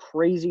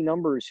crazy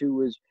numbers who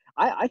was –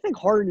 I think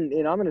Harden,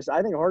 and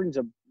I think Harden's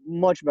a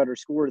much better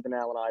scorer than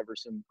Allen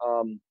Iverson.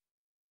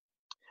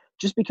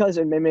 Just because,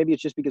 and maybe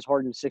it's just because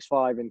Harden's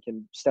 6'5" and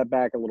can step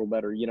back a little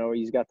better. You know,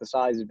 he's got the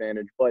size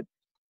advantage. But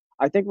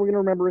I think we're going to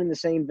remember in the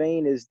same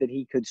vein is that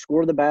he could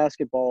score the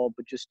basketball,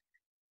 but just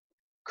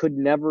could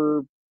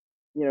never,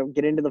 you know,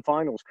 get into the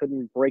finals,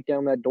 couldn't break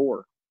down that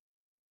door.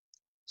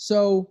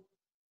 So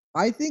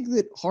I think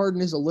that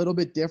Harden is a little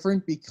bit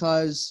different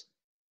because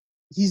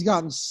he's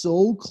gotten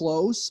so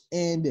close,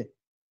 and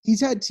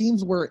he's had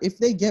teams where if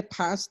they get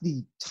past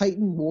the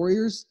Titan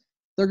Warriors,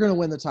 they're going to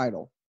win the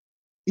title.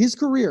 His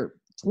career,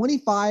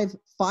 25,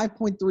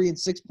 5.3, and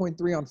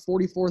 6.3 on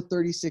 44,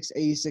 36,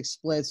 86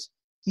 splits.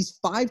 He's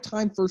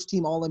 5-time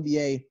first-team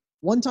All-NBA,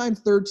 1-time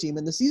third-team.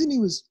 And the season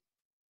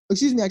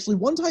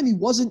one time he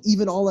wasn't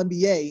even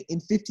All-NBA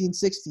in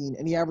 15-16,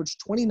 and he averaged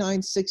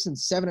 29, 6, and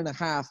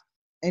 7.5.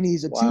 And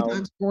he's a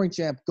 2-time scoring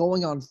champ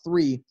going on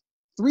 3.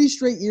 3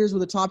 straight years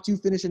with a top 2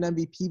 finish in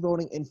MVP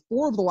voting in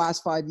 4 of the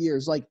last 5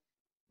 years. Like,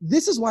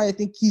 this is why I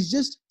think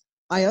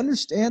I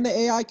understand the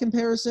AI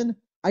comparison.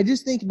 I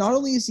just think not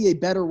only is he a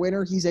better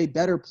winner, he's a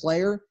better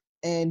player.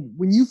 And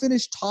when you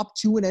finish top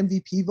 2 in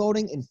MVP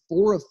voting in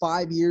 4 of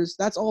 5 years,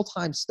 that's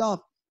all-time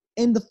stuff.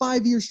 And the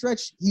 5-year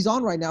stretch he's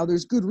on right now,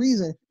 there's good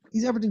reason.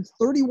 He's averaging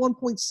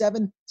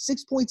 31.7,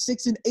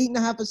 6.6, and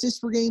 8.5 assists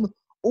per game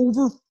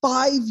over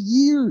 5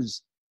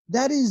 years.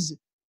 That is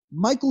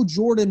Michael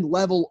Jordan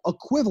level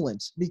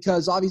equivalent,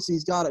 because obviously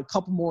he's got a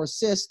couple more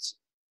assists.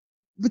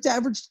 But to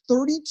average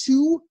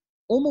 32,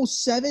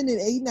 almost 7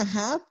 and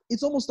 8.5,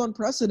 it's almost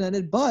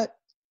unprecedented. But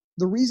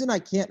the reason I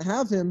can't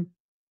have him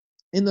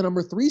in the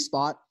number 3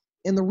 spot,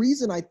 and the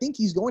reason I think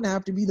he's going to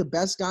have to be the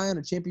best guy on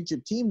a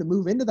championship team to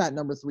move into that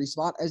number 3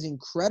 spot, as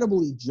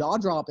incredibly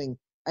jaw-dropping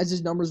as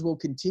his numbers will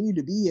continue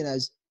to be and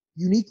as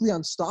uniquely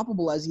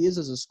unstoppable as he is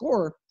as a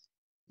scorer,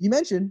 you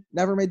mentioned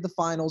never made the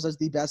finals as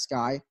the best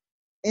guy.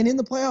 And in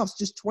the playoffs,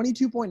 just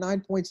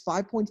 22.9 points,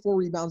 5.4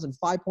 rebounds, and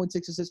 5.6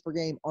 assists per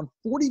game on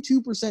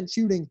 42%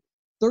 shooting,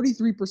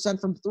 33%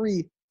 from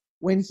 3.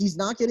 When he's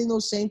not getting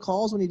those same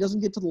calls, when he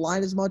doesn't get to the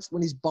line as much,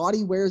 when his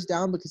body wears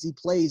down because he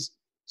plays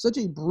such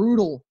a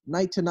brutal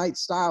night-to-night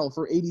style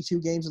for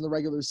 82 games in the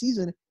regular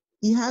season,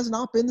 he has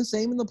not been the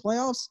same in the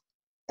playoffs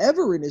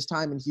ever in his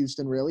time in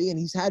Houston, really. And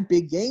he's had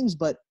big games,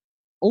 but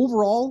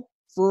overall,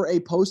 for a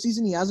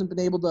postseason, he hasn't been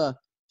able to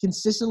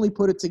consistently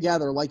put it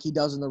together like he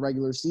does in the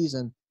regular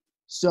season.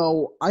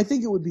 So I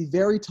think it would be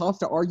very tough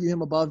to argue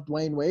him above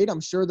Dwayne Wade. I'm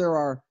sure there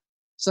are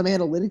some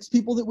analytics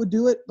people that would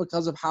do it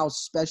because of how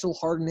special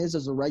Harden is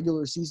as a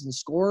regular season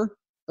scorer,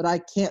 but I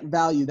can't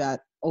value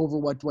that over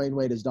what Dwayne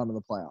Wade has done in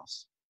the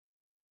playoffs.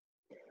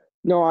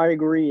 No, I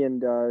agree.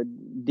 And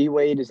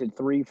D-Wade is at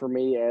 3 for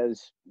me,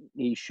 as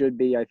he should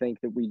be. I think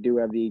that we do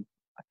have the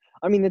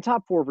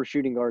top 4 for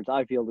shooting guards,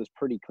 I feel, is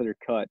pretty clear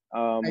cut.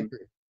 I agree.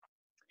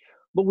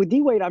 But with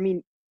D-Wade,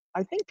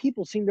 I think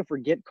people seem to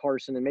forget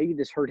Carson, and maybe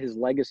this hurt his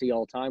legacy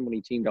all time when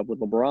he teamed up with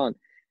LeBron.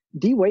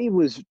 D-Wade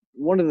was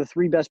one of the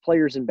 3 best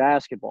players in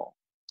basketball.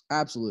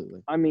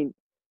 Absolutely.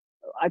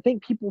 I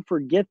think people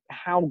forget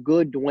how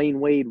good Dwayne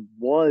Wade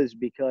was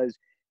because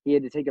he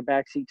had to take a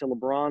backseat to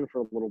LeBron for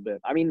a little bit.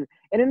 And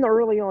in the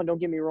early on, don't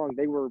get me wrong,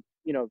 they were,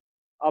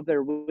 up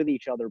there with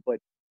each other, but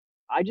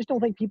I just don't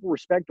think people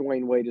respect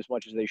Dwayne Wade as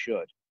much as they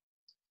should.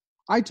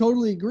 I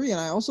totally agree. And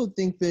I also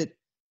think that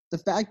the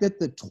fact that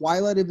the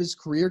twilight of his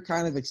career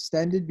kind of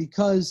extended,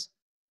 because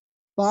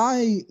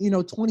by,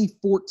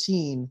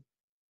 2014,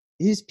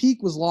 his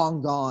peak was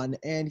long gone,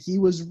 and he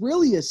was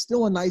really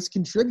still a nice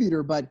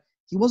contributor, but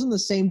he wasn't the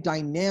same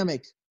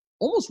dynamic,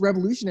 almost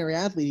revolutionary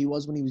athlete he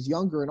was when he was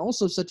younger, and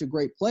also such a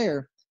great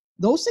player.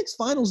 Those 6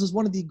 finals is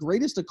one of the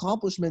greatest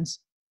accomplishments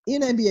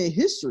in NBA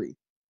history.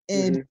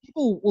 And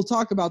people will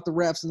talk about the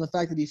refs and the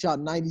fact that he shot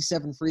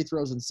 97 free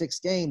throws in 6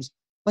 games,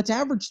 but to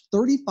average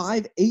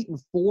 35, 8, and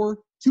 4,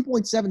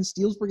 2.7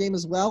 steals per game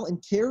as well,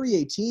 and carry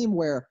a team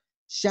where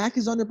Shaq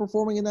is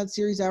underperforming in that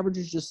series,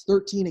 averages just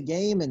 13 a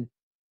game. And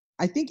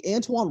I think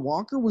Antoine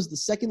Walker was the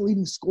second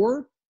leading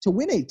scorer to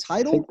win a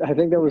title. I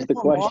think that was the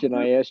question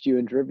Walker. I asked you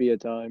in trivia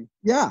time.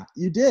 Yeah,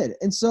 you did.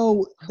 And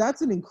so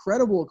that's an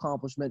incredible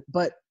accomplishment.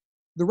 But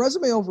the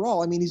resume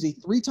overall, he's a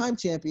 3-time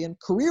champion.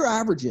 Career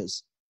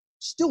averages,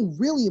 still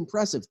really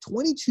impressive.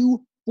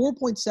 22,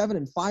 4.7,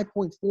 and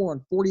 5.4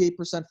 on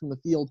 48% from the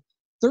field.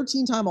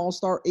 13-time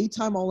All-Star,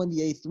 8-time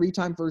All-NBA,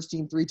 3-time first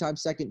team, 3-time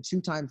second,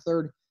 2-time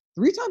third,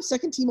 3-time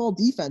second team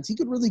All-Defense. He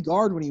could really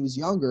guard when he was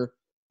younger.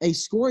 A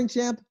scoring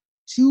champ,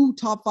 2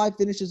 top 5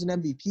 finishes in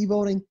MVP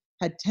voting,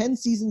 had 10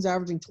 seasons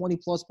averaging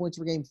 20-plus points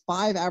per game,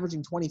 5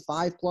 averaging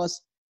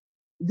 25-plus.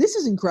 This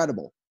is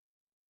incredible.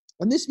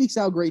 And this speaks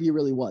how great he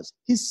really was.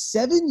 His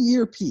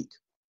 7-year peak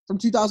from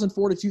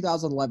 2004 to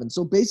 2011.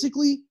 So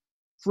basically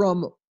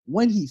from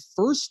when he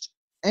first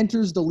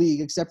enters the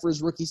league, except for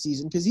his rookie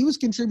season, because he was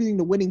contributing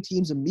to winning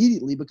teams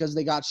immediately because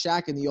they got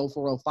Shaq in the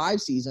 04-05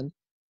 season,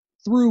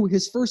 through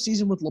his first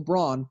season with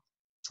LeBron,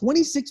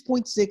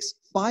 26.6,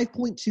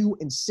 5.2,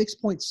 and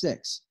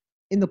 6.6.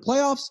 In the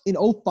playoffs in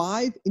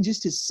 05, in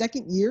just his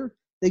second year,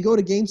 they go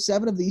to Game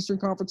 7 of the Eastern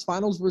Conference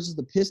Finals versus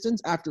the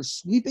Pistons. After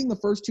sweeping the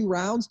first 2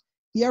 rounds,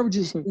 he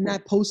averages in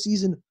that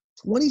postseason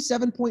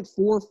 27.4,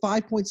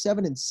 5.7,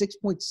 and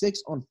 6.6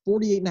 on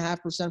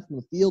 48.5% from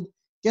the field.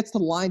 Gets to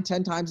the line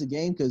 10 times a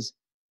game because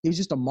he was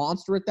just a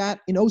monster at that.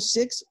 In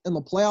 06, in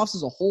the playoffs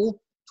as a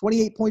whole,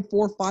 28.4,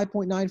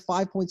 5.9,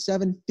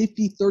 5.7,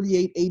 50,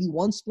 38,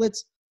 81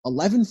 splits,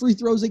 11 free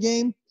throws a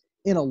game.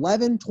 In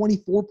 11,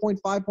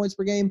 24.5 points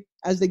per game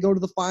as they go to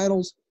the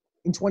finals.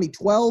 In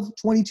 2012,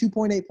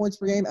 22.8 points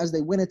per game as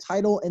they win a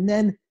title. And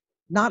then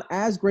not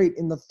as great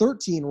in the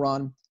 13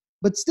 run.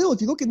 But still,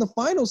 if you look in the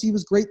finals, he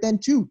was great then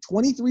too.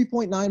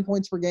 23.9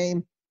 points per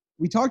game.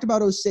 We talked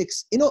about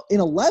 06. In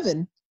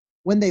 11,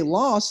 when they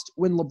lost,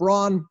 when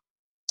LeBron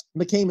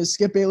became, as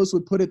Skip Bayless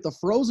would put it, the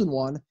frozen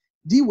one,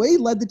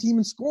 D-Wade led the team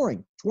in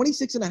scoring.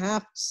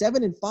 26.5,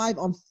 7 and 5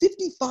 on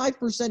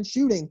 55%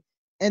 shooting.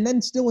 And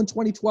then still in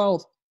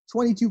 2012,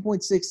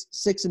 22.6,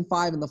 6 and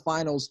 5 in the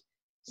finals.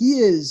 He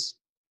is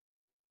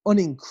an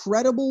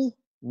incredible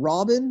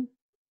Robin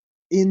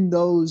in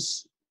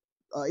those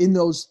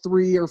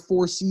 3 or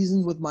 4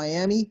 seasons with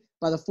Miami.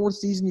 By the 4th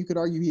season, you could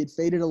argue he had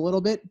faded a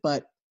little bit,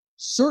 but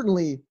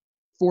certainly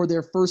for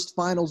their first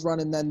finals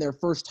run and then their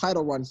first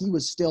title run, he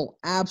was still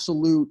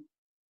absolute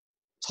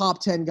top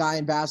 10 guy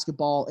in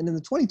basketball. And in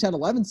the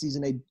 2010-11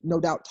 season, a no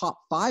doubt top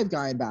 5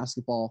 guy in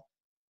basketball.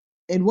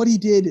 And what he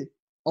did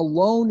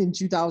alone in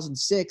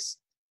 2006,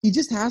 he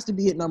just has to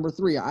be at number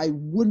 3. I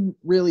wouldn't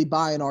really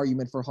buy an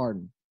argument for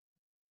Harden.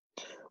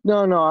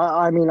 No,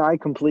 I mean, I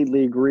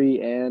completely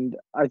agree. And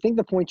I think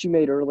the point you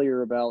made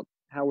earlier about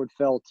how it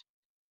felt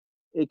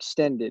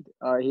extended,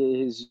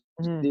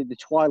 the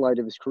twilight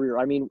of his career.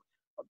 I mean,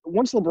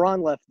 once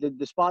LeBron left,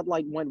 the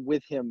spotlight went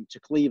with him to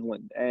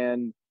Cleveland,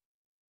 and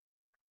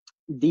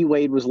D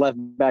Wade was left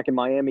back in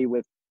Miami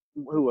with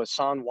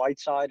Hassan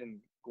Whiteside and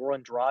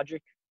Goran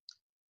Dragic.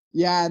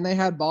 Yeah, and they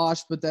had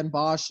Bosh, but then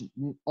Bosh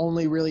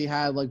only really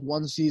had like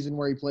one season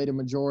where he played a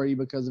majority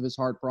because of his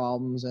heart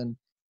problems, and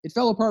it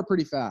fell apart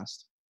pretty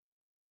fast.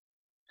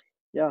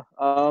 Yeah,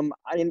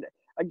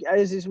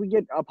 as we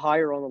get up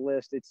higher on the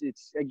list,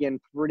 it's again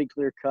pretty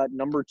clear cut.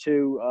 Number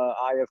 2,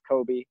 I have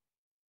Kobe.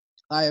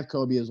 I have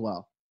Kobe as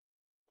well.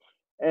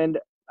 And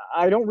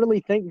I don't really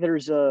think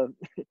there's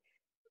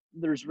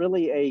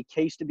really a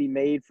case to be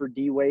made for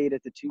D Wade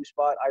at the 2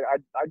 spot.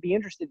 I'd be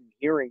interested in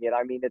hearing it.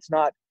 I mean, it's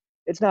not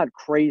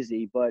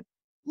crazy, but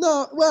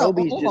no. Well,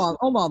 Kobe's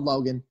hold on,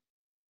 Logan.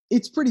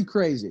 It's pretty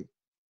crazy.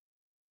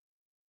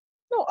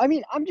 No, I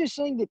mean, I'm just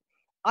saying that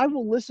I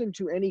will listen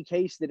to any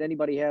case that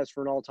anybody has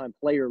for an all-time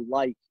player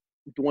like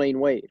Dwayne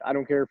Wade. I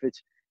don't care if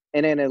it's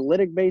an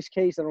analytic-based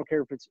case. I don't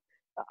care if it's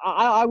 –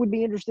 I would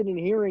be interested in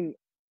hearing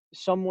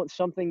someone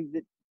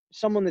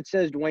that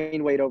says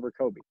Dwayne Wade over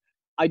Kobe.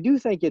 I do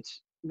think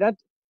it's that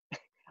 –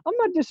 I'm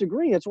not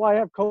disagreeing. That's why I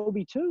have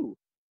Kobe too.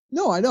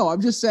 No, I know. I'm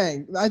just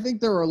saying. I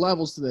think there are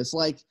levels to this.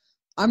 Like,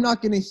 I'm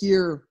not going to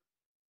hear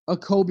a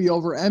Kobe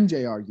over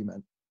MJ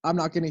argument. I'm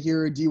not going to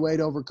hear a D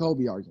Wade over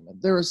Kobe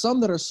argument. There are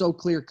some that are so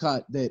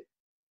clear-cut that –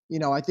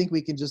 I think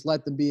we can just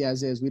let them be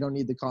as is. We don't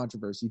need the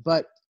controversy.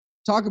 But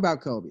talk about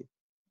Kobe.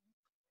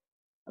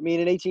 I mean,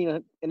 an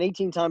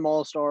 18-time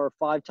All-Star,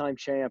 5-time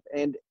champ,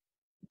 and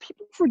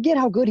people forget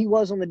how good he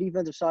was on the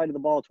defensive side of the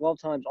ball. 12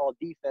 times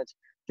All-Defense,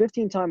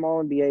 15-time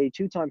All-NBA,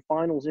 2-time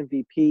Finals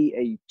MVP,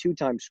 a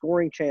 2-time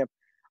scoring champ.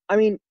 I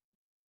mean,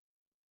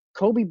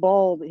 Kobe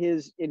balled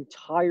his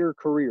entire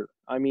career.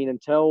 I mean,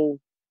 until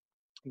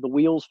the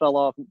wheels fell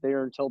off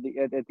there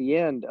at the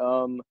end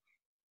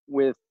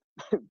with.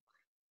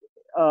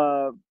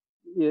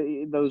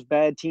 Those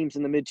bad teams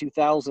in the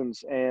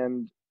mid-2000s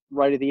and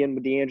right at the end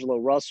with D'Angelo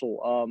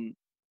Russell.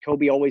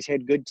 Kobe always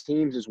had good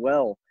teams as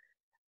well.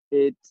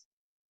 He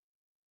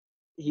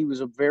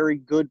was a very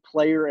good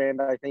player,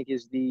 and I think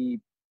is the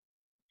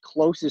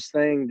closest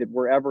thing that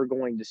we're ever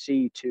going to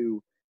see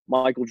to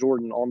Michael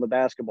Jordan on the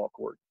basketball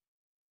court.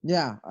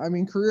 Yeah, I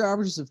mean, career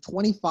averages of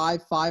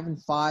 25, 5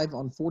 and 5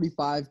 on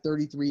 45,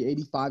 33,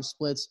 85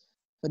 splits.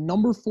 The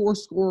number 4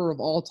 scorer of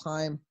all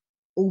time.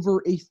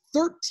 Over a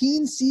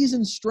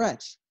 13-season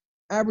stretch,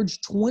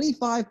 averaged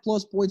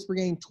 25-plus points per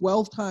game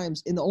 12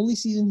 times. In the only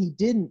season he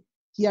didn't,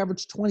 he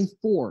averaged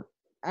 24.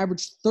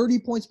 Averaged 30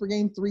 points per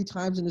game 3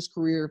 times in his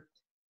career.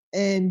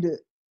 And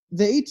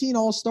the 18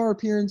 All-Star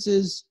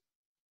appearances,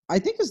 I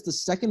think, is the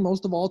second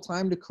most of all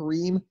time to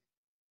Kareem.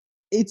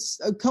 It's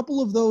a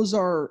couple of those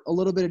are a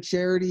little bit of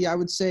charity. I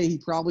would say he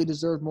probably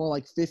deserved more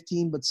like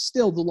 15, but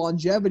still the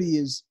longevity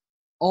is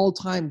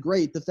all-time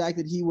great. The fact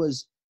that he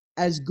was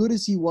as good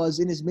as he was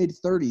in his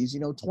mid-30s,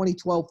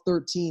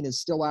 2012-13 is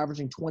still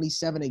averaging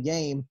 27 a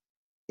game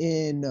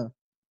in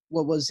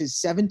what was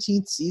his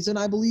 17th season,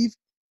 I believe.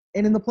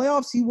 And in the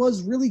playoffs, he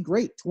was really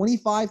great.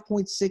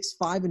 25.6,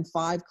 5 and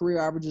 5 career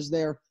averages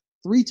there.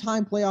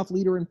 3-time playoff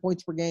leader in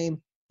points per game.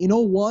 In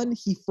 2001,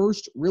 he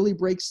first really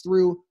breaks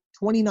through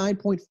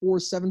 29.4,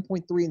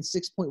 7.3, and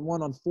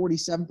 6.1 on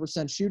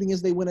 47% shooting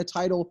as they win a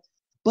title.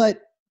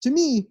 But to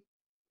me,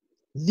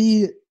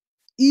 the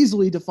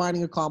easily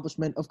defining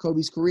accomplishment of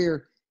Kobe's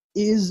career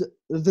is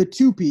the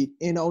two-peat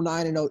in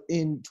 2009 and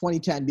in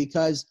 2010,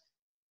 because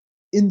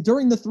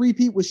during the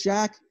three-peat with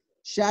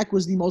Shaq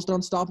was the most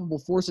unstoppable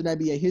force in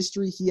NBA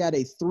history. He had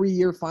a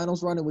 3-year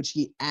finals run in which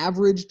he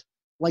averaged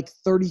like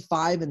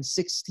 35 and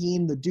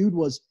 16. The dude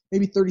was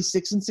maybe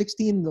 36 and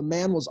 16. The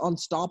man was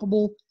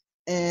unstoppable.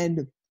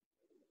 And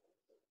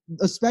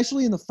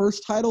especially in the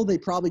first title, they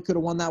probably could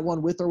have won that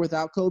one with or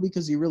without Kobe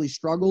because he really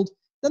struggled.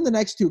 Then the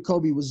next two,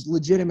 Kobe was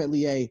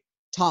legitimately a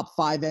top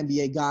 5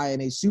 NBA guy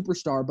and a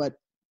superstar. But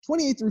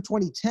 28 through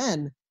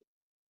 2010,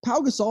 Pau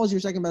Gasol is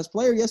your second best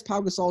player. Yes,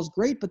 Pau Gasol is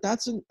great, but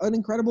that's an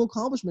incredible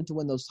accomplishment to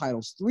win those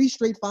titles. 3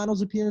 straight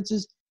finals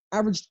appearances,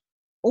 averaged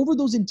over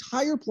those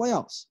entire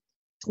playoffs,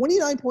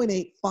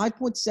 29.8,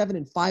 5.7,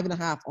 and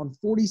 5.5 on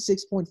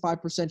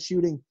 46.5%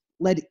 shooting,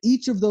 led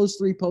each of those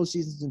 3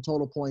 postseasons in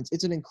total points.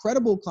 It's an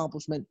incredible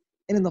accomplishment.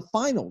 And in the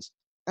finals,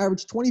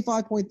 averaged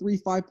 25.3,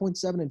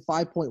 5.7, and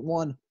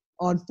 5.1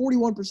 on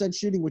 41%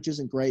 shooting, which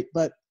isn't great.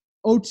 But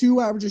 2002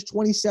 averages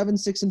 27,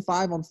 6, and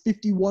 5 on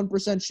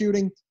 51%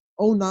 shooting.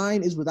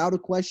 2009 is without a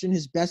question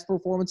his best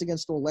performance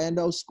against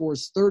Orlando,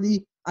 scores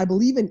 30, I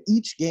believe, in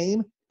each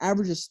game,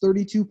 averages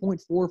 32.4,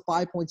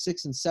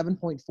 5.6, and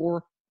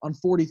 7.4 on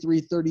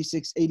 43,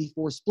 36,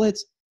 84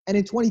 splits. And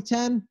in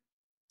 2010,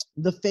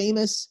 the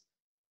famous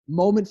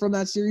moment from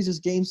that series is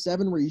Game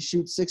 7 where he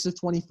shoots 6 of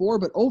 24,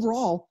 but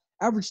overall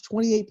averaged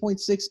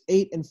 28.6,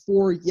 8, and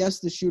 4. Yes,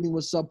 the shooting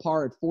was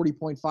subpar at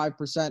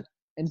 40.5%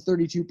 and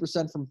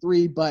 32% from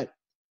 3, but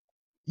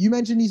you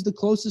mentioned he's the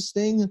closest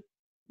thing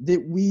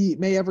that we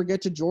may ever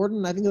get to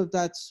Jordan. I think that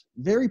that's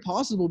very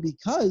possible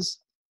because,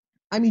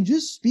 I mean,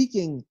 just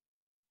speaking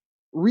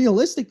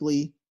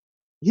realistically,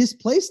 his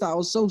play style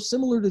is so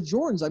similar to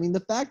Jordan's. I mean,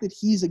 the fact that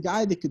he's a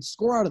guy that could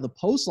score out of the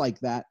post like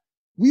that,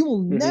 we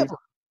will never,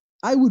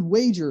 I would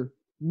wager,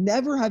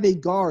 never have a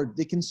guard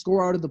that can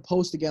score out of the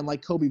post again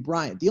like Kobe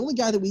Bryant. The only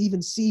guy that we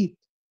even see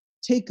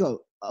take a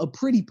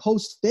pretty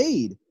post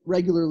fade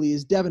regularly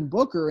is Devin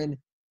Booker. And,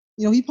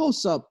 you know, he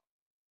posts up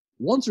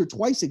once or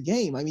twice a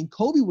game. I mean,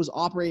 Kobe was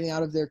operating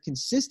out of there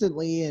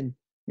consistently, and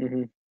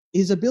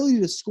his ability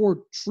to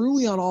score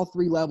truly on all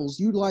three levels,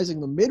 utilizing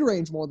the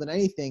mid-range more than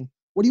anything,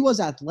 what he was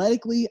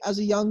athletically as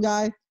a young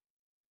guy,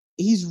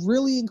 he's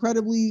really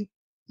incredibly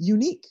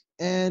unique.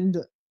 And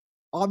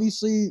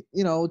obviously,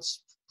 you know,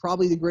 it's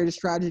probably the greatest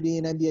tragedy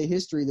in NBA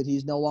history that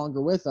he's no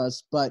longer with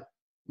us, but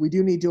we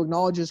do need to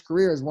acknowledge his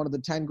career as one of the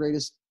 10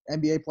 greatest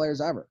NBA players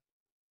ever.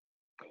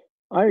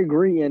 I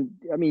agree. And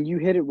I mean, you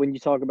hit it when you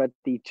talk about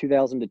the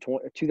 2008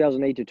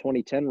 to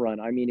 2010 run.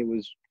 I mean, it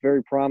was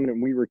very prominent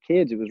when we were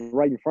kids. It was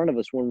right in front of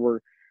us when we're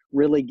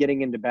really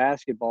getting into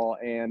basketball.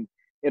 And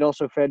it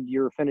also fed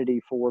your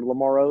affinity for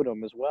Lamar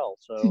Odom as well.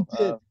 So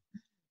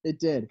It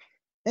did.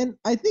 And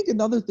I think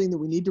another thing that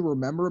we need to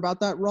remember about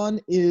that run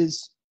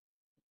is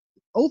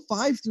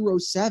 05 through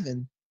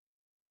 07.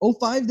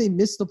 05, they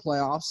missed the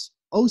playoffs.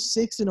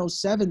 06 and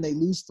 07, they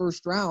lose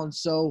first round.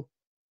 So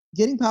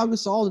getting Pau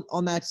Gasol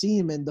on that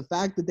team and the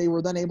fact that they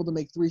were then able to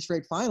make 3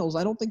 straight finals,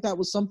 I don't think that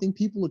was something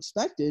people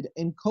expected.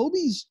 And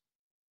Kobe's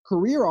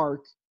career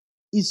arc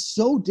is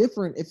so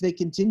different if they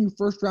continue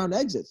first-round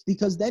exits,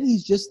 because then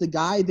he's just the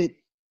guy that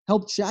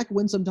helped Shaq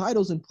win some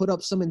titles and put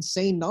up some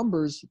insane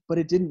numbers, but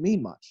it didn't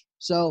mean much.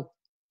 So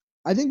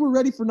I think we're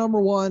ready for number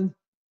 1.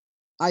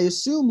 I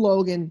assume,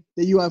 Logan,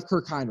 that you have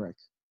Kirk Hinrich.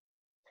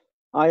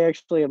 I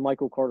actually have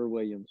Michael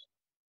Carter-Williams.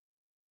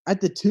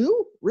 At the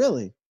 2?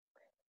 Really?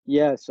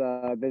 Yes,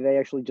 they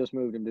actually just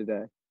moved him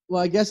today.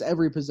 Well, I guess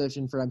every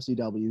position for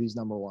MCW, he's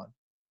number 1.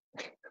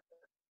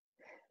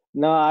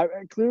 No,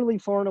 clearly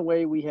far and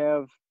away we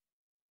have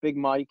Big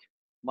Mike,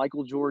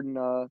 Michael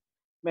Jordan.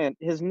 Man,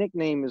 his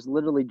nickname is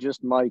literally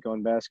just Mike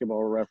on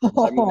Basketball Reference.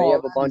 I mean, they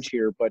have a bunch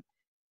here, but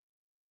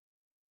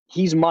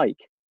he's Mike.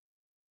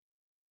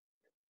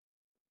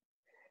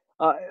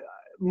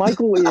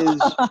 Michael is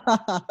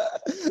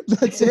 –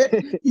 That's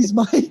it? He's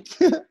Mike?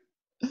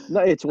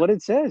 No, it's what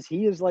it says.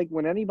 He is like,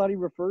 when anybody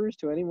refers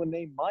to anyone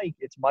named Mike,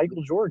 it's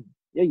Michael Jordan.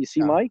 Yeah, you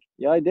see Mike?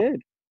 Yeah, I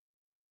did.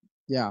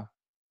 Yeah.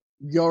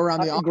 Go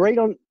around the office. Great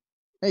on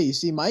 – Hey, you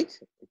see Mike?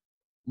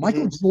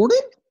 Michael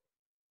Jordan?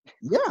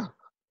 Yeah.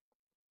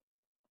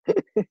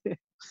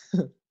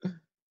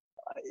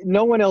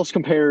 No one else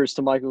compares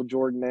to Michael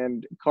Jordan.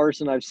 And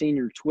Carson, I've seen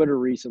your Twitter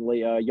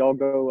recently. Y'all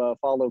go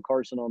follow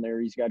Carson on there.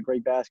 He's got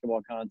great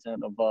basketball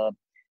content of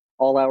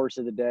all hours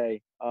of the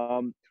day.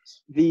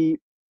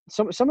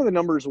 Some of the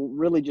numbers will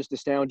really just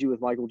astound you with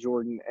Michael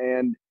Jordan.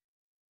 And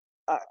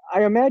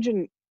I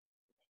imagine,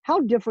 how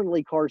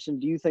differently, Carson,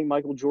 do you think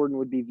Michael Jordan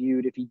would be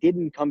viewed if he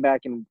didn't come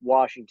back in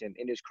Washington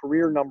and his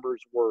career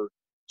numbers were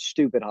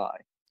stupid high?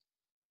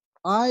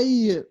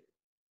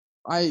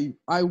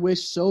 I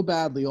wish so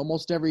badly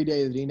almost every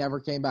day that he never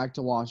came back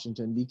to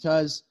Washington,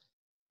 because,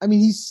 I mean,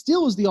 he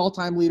still is the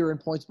all-time leader in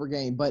points per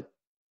game, but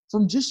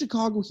from just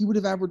Chicago, he would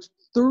have averaged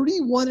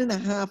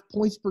 31.5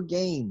 points per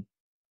game.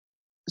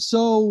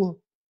 So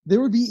there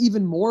would be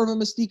even more of a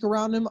mystique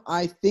around him.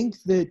 I think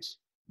that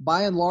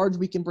by and large,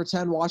 we can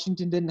pretend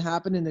Washington didn't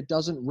happen and it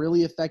doesn't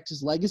really affect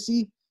his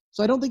legacy.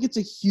 So I don't think it's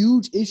a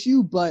huge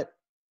issue, but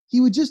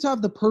he would just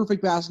have the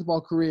perfect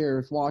basketball career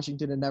if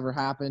Washington had never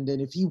happened.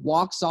 And if he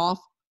walks off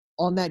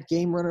on that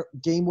game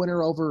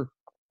winner over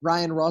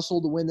Ryan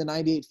Russell to win the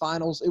 98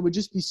 finals, it would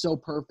just be so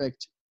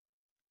perfect.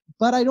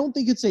 But I don't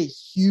think it's a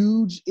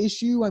huge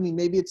issue. I mean,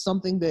 maybe it's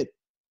something that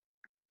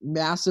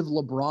massive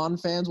LeBron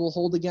fans will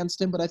hold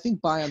against him, but I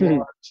think by and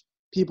large,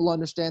 people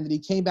understand that he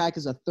came back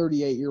as a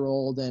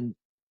 38-year-old and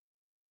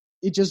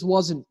it just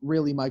wasn't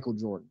really Michael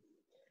Jordan.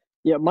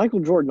 Yeah,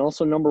 Michael Jordan,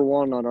 also number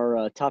 1 on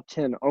our top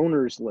 10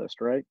 owners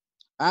list, right?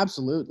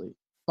 Absolutely.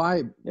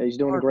 Yeah, he's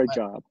doing a great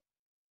job.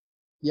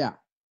 Yeah.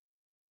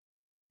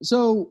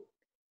 So,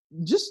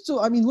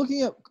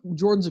 looking at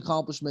Jordan's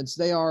accomplishments,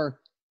 they are,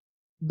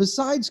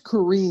 besides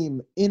Kareem,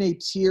 in a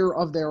tier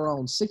of their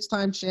own.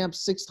 6-time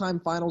champs, 6-time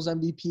finals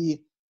MVP,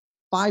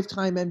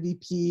 5-time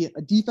MVP,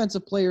 a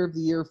defensive player of the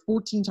year,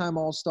 14-time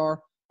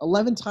All-Star,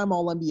 11-time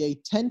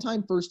All-NBA,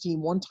 10-time first team,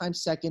 1-time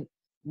second,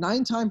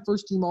 9-time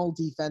first team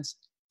All-Defense,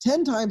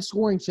 10-time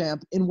scoring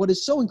champ. And what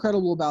is so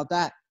incredible about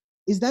that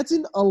is that's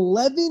in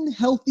 11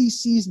 healthy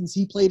seasons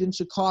he played in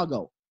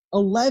Chicago.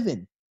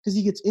 11. Because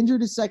he gets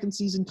injured his second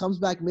season, comes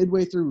back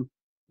midway through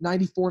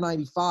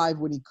 94-95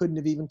 when he couldn't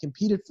have even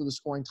competed for the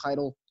scoring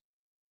title.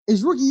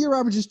 His rookie year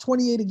averages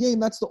 28 a game.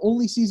 That's the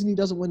only season he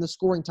doesn't win the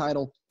scoring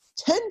title.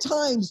 10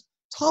 times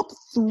top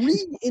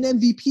 3 in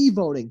MVP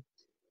voting.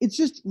 It's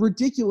just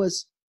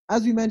ridiculous.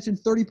 As we mentioned,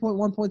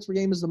 30.1 points per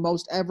game is the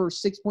most ever,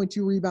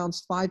 6.2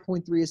 rebounds,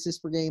 5.3 assists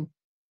per game,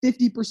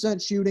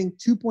 50% shooting,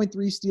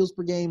 2.3 steals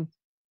per game.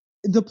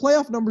 The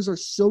playoff numbers are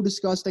so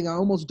disgusting, I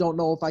almost don't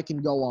know if I can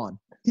go on.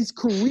 His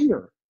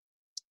career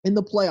in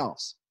the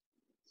playoffs,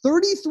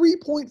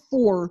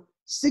 33.4,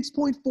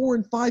 6.4,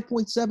 and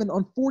 5.7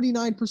 on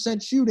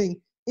 49%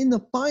 shooting. In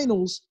the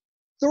finals,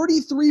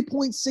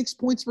 33.6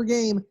 points per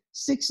game,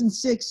 6 and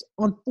 6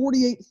 on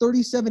 48,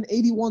 37,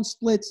 81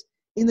 splits.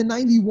 In the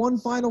 91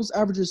 finals,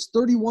 averages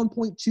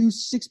 31.2,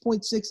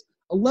 6.6,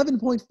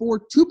 11.4,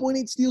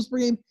 2.8 steals per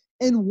game,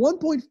 and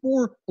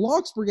 1.4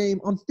 blocks per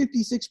game on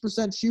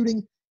 56%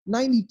 shooting.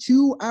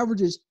 92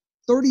 averages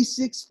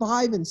 36,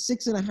 5, and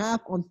 6.5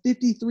 on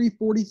 53,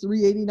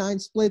 43, 89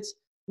 splits.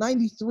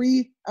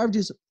 93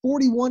 averages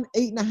 41,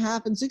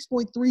 8.5, and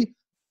 6.3.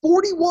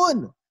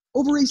 41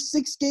 over a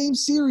 6-game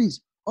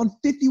series on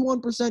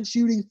 51%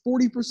 shooting,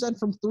 40%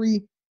 from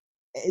 3.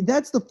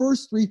 That's the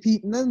first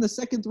three-peat, and then the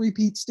second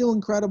three-peat, still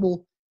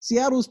incredible.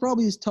 Seattle is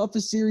probably his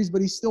toughest series,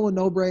 but he's still a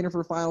no-brainer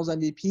for Finals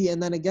MVP.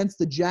 And then against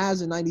the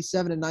Jazz in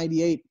 97 and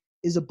 98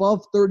 is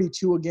above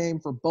 32 a game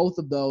for both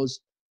of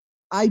those.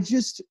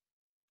 To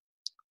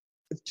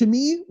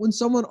me, when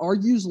someone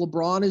argues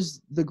LeBron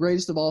is the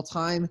greatest of all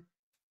time,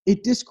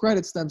 it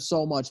discredits them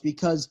so much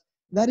because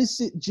that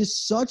is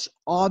just such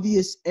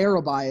obvious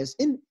era bias.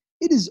 And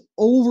it is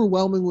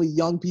overwhelmingly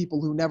young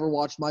people who never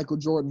watched Michael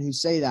Jordan who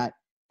say that.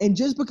 And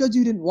just because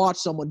you didn't watch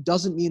someone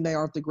doesn't mean they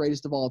aren't the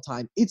greatest of all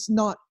time. It's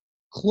not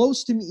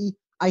close to me.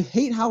 I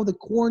hate how the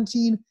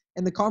quarantine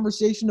and the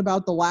conversation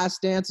about The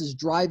Last Dance is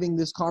driving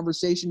this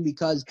conversation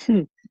because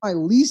my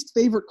least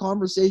favorite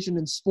conversation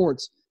in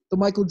sports, the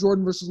Michael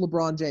Jordan versus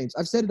LeBron James.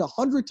 I've said it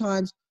 100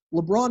 times.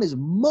 LeBron is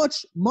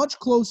much, much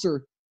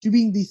closer to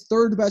being the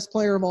third best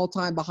player of all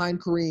time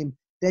behind Kareem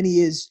than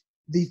he is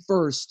the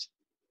first.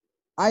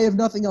 I have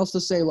nothing else to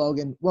say,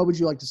 Logan. What would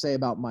you like to say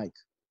about Mike?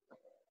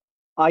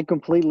 I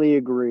completely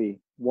agree.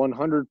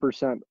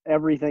 100%.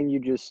 Everything you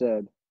just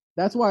said.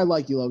 That's why I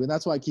like you, Logan.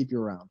 That's why I keep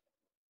you around.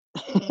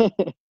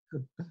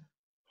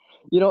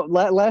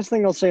 Last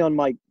thing I'll say on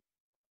Mike,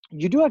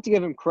 you do have to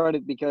give him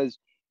credit because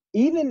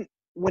even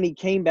when he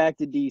came back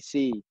to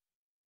DC,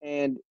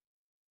 and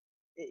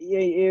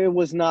it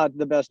was not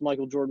the best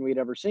Michael Jordan we'd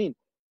ever seen,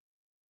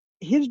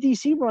 his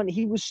DC run,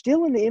 he was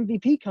still in the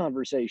MVP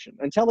conversation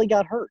until he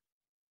got hurt.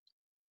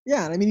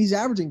 Yeah, and I mean, he's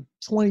averaging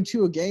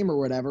 22 a game or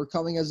whatever,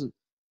 coming as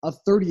a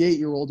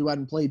 38-year-old who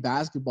hadn't played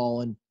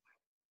basketball in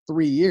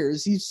 3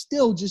 years. He's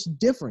still just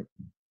different.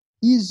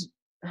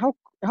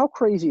 How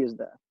crazy is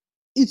that?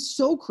 It's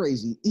so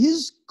crazy.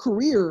 His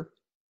career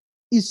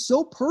is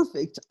so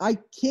perfect, I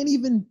can't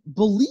even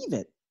believe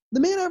it. The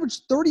man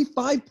averaged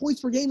 35 points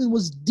per game and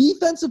was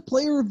Defensive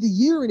Player of the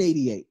Year in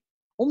 88.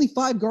 Only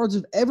 5 guards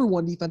have ever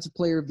won Defensive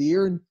Player of the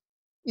Year, and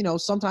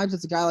sometimes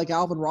it's a guy like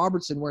Alvin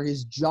Robertson where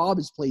his job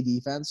is play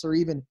defense, or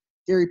even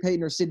Gary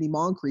Payton or Sidney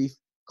Moncrief.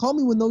 Call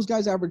me when those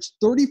guys average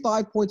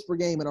 35 points per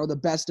game and are the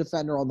best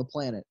defender on the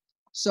planet.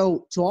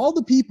 So to all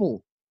the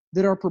people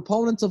that are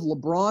proponents of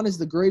LeBron as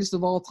the greatest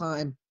of all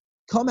time,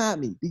 come at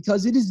me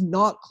because it is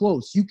not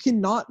close. You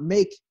cannot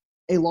make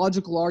a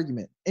logical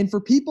argument. And for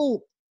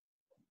people,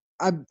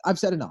 I've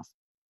said enough.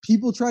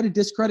 People try to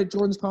discredit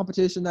Jordan's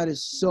competition. That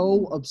is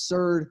so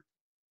absurd.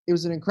 It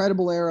was an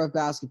incredible era of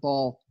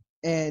basketball.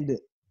 And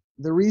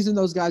the reason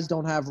those guys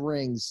don't have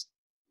rings,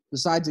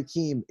 besides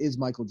Akeem, is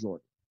Michael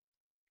Jordan.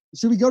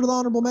 Should we go to the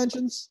honorable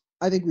mentions?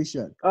 I think we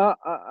should.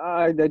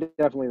 I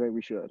definitely think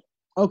we should.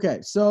 Okay,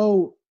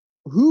 so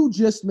who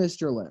just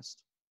missed your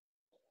list?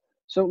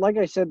 So, like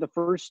I said, the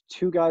first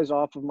 2 guys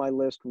off of my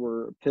list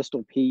were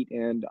Pistol Pete,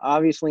 and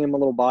obviously I'm a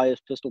little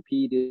biased. Pistol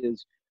Pete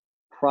is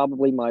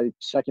probably my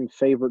second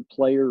favorite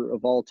player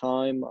of all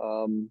time.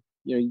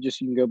 You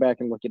can go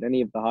back and look at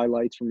any of the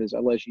highlights from his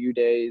LSU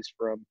days,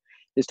 from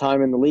his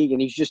time in the league,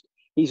 and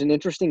he's an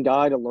interesting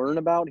guy to learn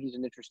about. He's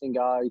an interesting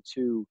guy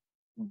to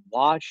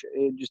watch.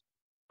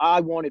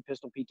 I wanted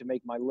Pistol Pete to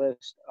make my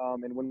list,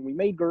 and when we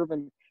made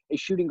Gervin a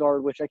shooting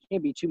guard, which I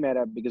can't be too mad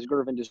at because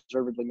Gervin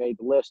deservedly made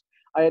the list,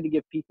 I had to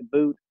give Pete the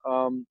boot.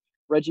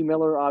 Reggie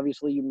Miller,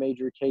 obviously, you made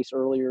your case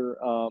earlier.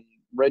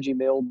 Reggie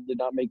Miller did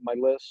not make my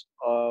list.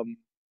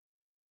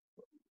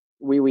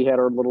 We had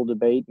our little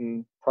debate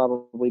and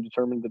probably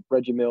determined that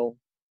Reggie Miller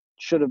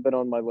should have been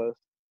on my list.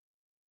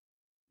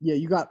 Yeah,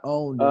 you got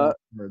owned.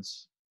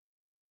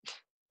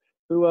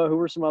 Who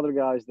were some other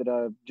guys that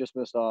I just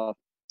missed off?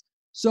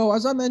 So,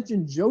 as I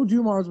mentioned, Joe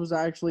Dumars was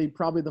actually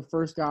probably the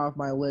first guy off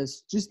my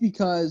list just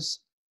because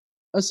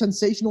a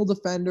sensational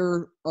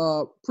defender,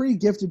 pretty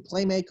gifted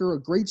playmaker, a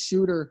great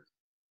shooter.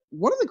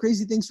 One of the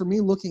crazy things for me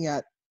looking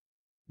at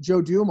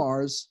Joe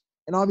Dumars,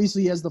 and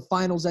obviously he has the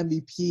finals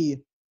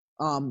MVP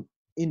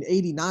in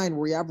 89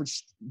 where he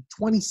averaged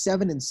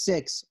 27 and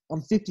 6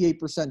 on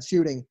 58%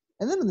 shooting.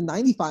 And then in the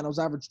 90 finals,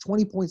 averaged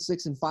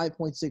 20.6 and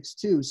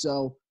 5.62.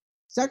 So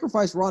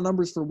sacrifice raw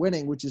numbers for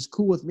winning, which is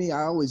cool with me.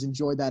 I always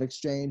enjoyed that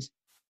exchange.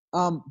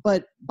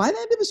 But by the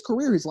end of his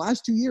career, his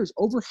last 2 years,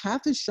 over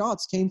half his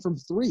shots came from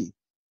 3.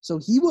 So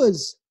he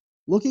was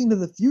looking to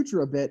the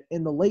future a bit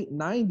in the late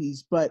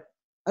 90s. But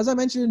as I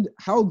mentioned,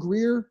 Hal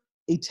Greer,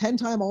 a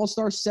 10-time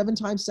All-Star,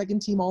 7-time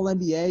second-team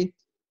All-NBA,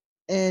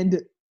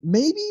 and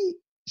maybe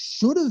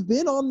should have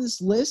been on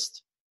this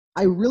list.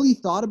 I really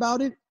thought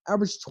about it.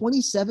 Averaged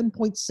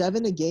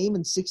 27.7 a game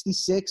and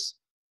 66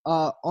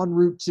 en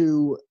route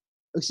to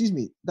 – excuse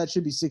me, that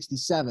should be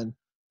 67.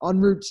 En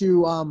route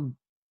to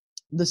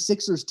the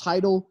Sixers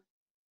title.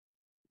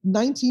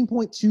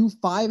 19.2,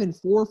 5 and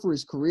 4 for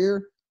his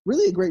career.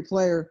 Really a great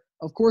player.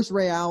 Of course,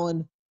 Ray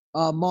Allen,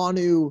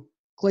 Manu,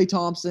 Klay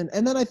Thompson.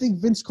 And then I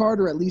think Vince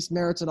Carter at least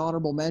merits an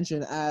honorable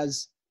mention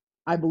as,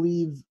 I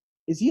believe,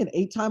 is he an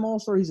 8-time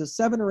All-Star? He's a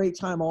 7 or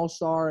 8-time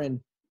All-Star, and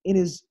in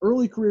his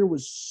early career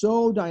was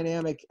so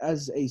dynamic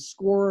as a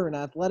scorer and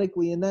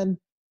athletically, and then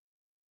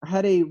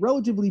had a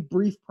relatively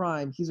brief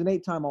prime. He's an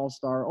 8-time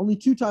All-Star, only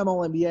 2-time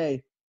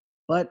All-NBA,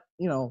 but,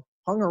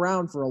 hung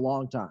around for a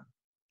long time.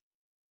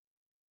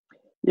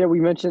 Yeah,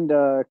 we mentioned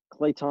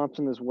Klay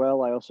Thompson as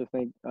well. I also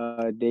think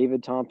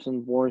David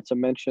Thompson warrants a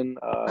mention.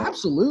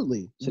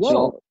 Absolutely.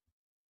 Well,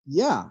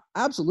 yeah,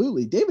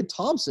 absolutely. David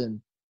Thompson,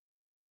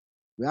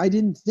 I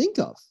didn't think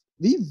of.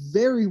 He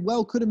very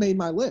well could have made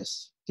my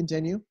list.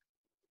 Continue.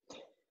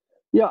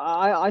 Yeah,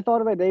 I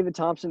thought about David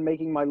Thompson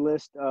making my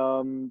list.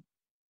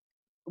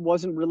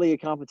 Wasn't really a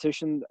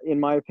competition, in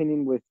my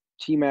opinion, with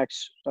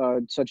T-Mac's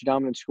such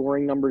dominant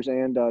scoring numbers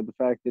and the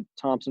fact that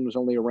Thompson was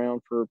only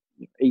around for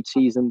 8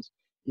 seasons.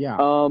 Yeah.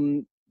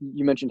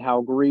 You mentioned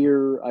Hal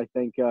Greer. I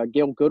think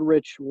Gail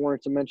Goodrich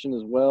warrants a mention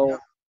as well. Yeah.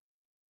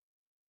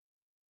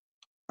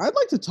 I'd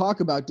like to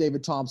talk about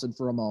David Thompson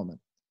for a moment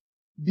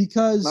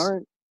because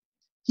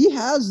he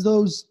has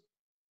those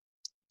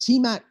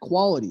T-Mac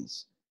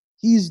qualities.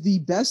 He's the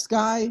best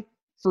guy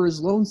for his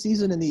lone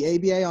season in the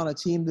ABA on a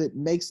team that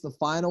makes the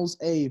finals,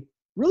 a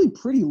really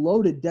pretty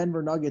loaded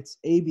Denver Nuggets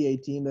ABA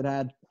team that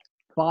had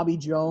Bobby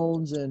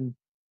Jones and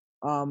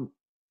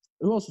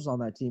who else was on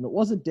that team? It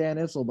wasn't Dan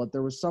Issel, but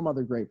there was some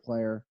other great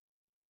player.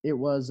 It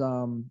was it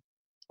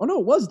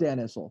was Dan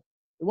Issel.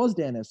 It was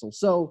Dan Issel.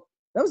 So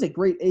that was a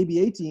great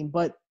ABA team,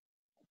 but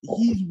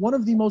he's one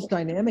of the most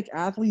dynamic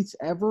athletes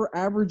ever,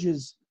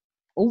 averages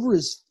over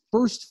his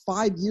first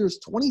 5 years,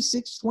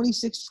 26,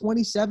 26,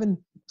 27,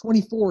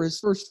 24, his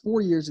first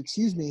 4 years,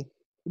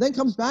 then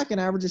comes back and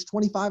averages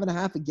 25 and a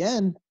half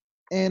again.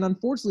 And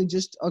unfortunately,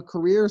 just a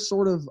career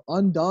sort of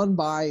undone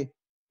by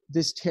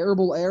this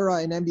terrible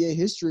era in NBA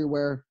history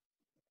where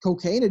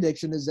cocaine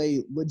addiction is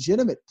a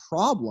legitimate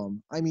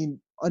problem. I mean,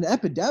 an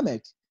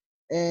epidemic.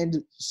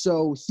 And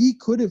so he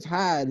could have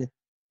had,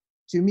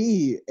 to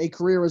me, a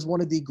career as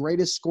one of the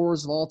greatest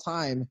scorers of all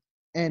time.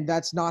 And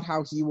that's not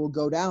how he will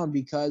go down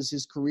because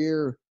his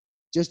career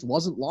just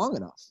wasn't long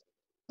enough.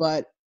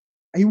 But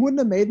he wouldn't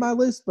have made my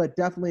list, but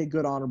definitely a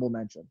good honorable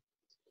mention.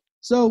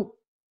 So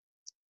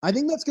I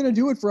think that's going to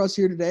do it for us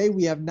here today.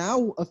 We have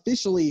now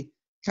officially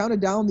counted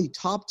down the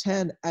top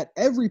 10 at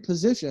every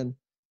position,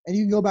 and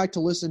you can go back to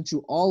listen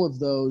to all of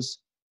those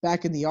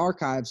back in the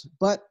archives.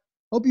 But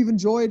hope you've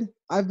enjoyed.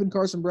 I've been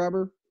Carson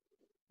Brabber.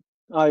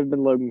 I've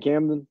been Logan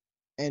Camden.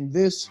 And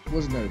this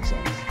was Nerd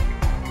Sense.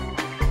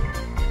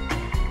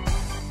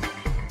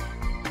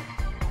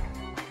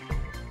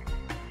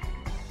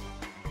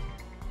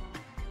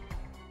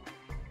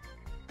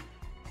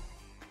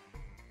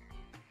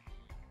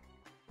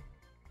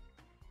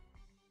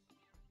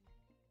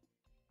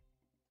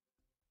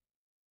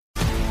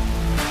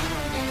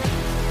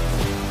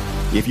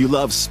 If you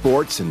love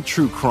sports and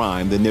true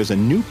crime, then there's a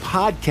new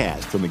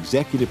podcast from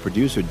executive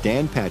producer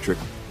Dan Patrick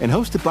and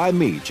hosted by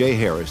me, Jay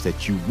Harris,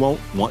 that you won't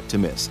want to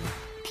miss.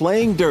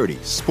 Playing Dirty: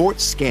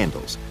 Sports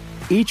Scandals.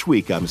 Each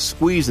week, I'm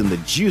squeezing the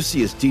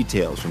juiciest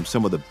details from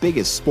some of the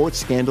biggest sports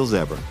scandals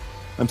ever.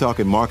 I'm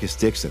talking Marcus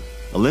Dixon,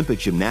 Olympic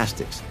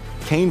gymnastics,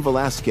 Cain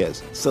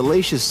Velasquez,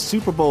 salacious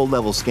Super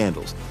Bowl-level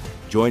scandals.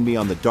 Join me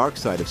on the dark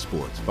side of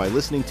sports by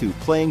listening to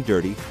Playing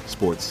Dirty: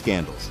 Sports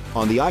Scandals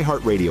on the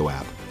iHeartRadio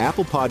app,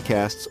 Apple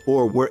Podcasts,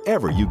 or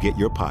wherever you get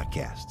your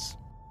podcasts.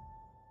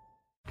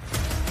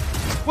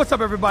 What's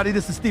up, everybody?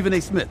 This is Stephen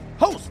A. Smith,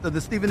 host of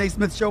the Stephen A.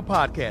 Smith Show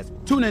podcast.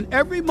 Tune in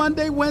every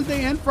Monday,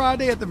 Wednesday, and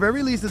Friday at the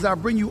very least as I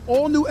bring you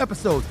all new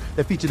episodes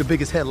that feature the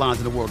biggest headlines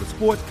in the world of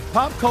sports,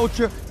 pop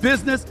culture,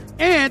 business,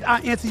 and I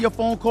answer your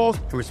phone calls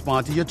and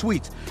respond to your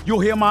tweets. You'll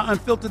hear my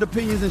unfiltered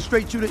opinions and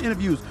straight-shooter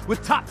interviews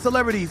with top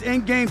celebrities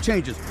and game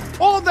changers.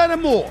 All that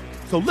and more.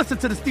 So listen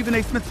to the Stephen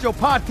A. Smith Show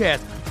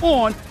podcast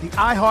on the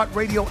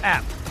iHeartRadio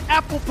app,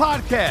 Apple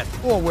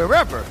Podcasts, or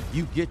wherever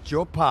you get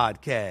your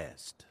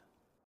podcast.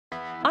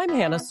 I'm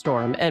Hannah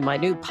Storm, and my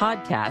new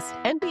podcast,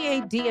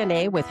 NBA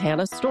DNA with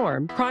Hannah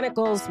Storm,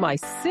 chronicles my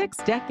 6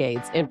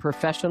 decades in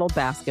professional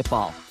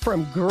basketball.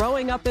 From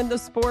growing up in the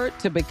sport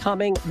to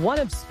becoming one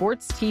of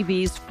sports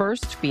TV's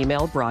first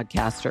female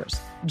broadcasters.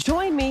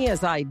 Join me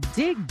as I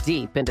dig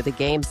deep into the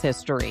game's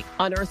history,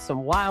 unearth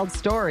some wild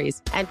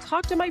stories, and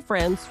talk to my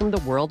friends from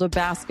the world of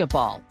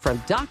basketball,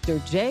 from Dr.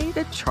 J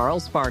to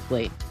Charles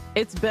Barkley.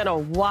 It's been a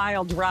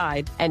wild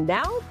ride, and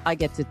now I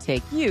get to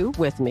take you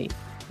with me.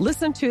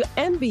 Listen to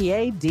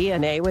NBA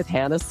DNA with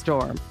Hannah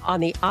Storm on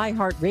the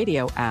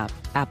iHeartRadio app,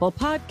 Apple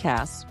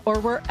Podcasts, or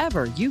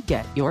wherever you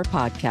get your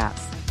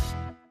podcasts.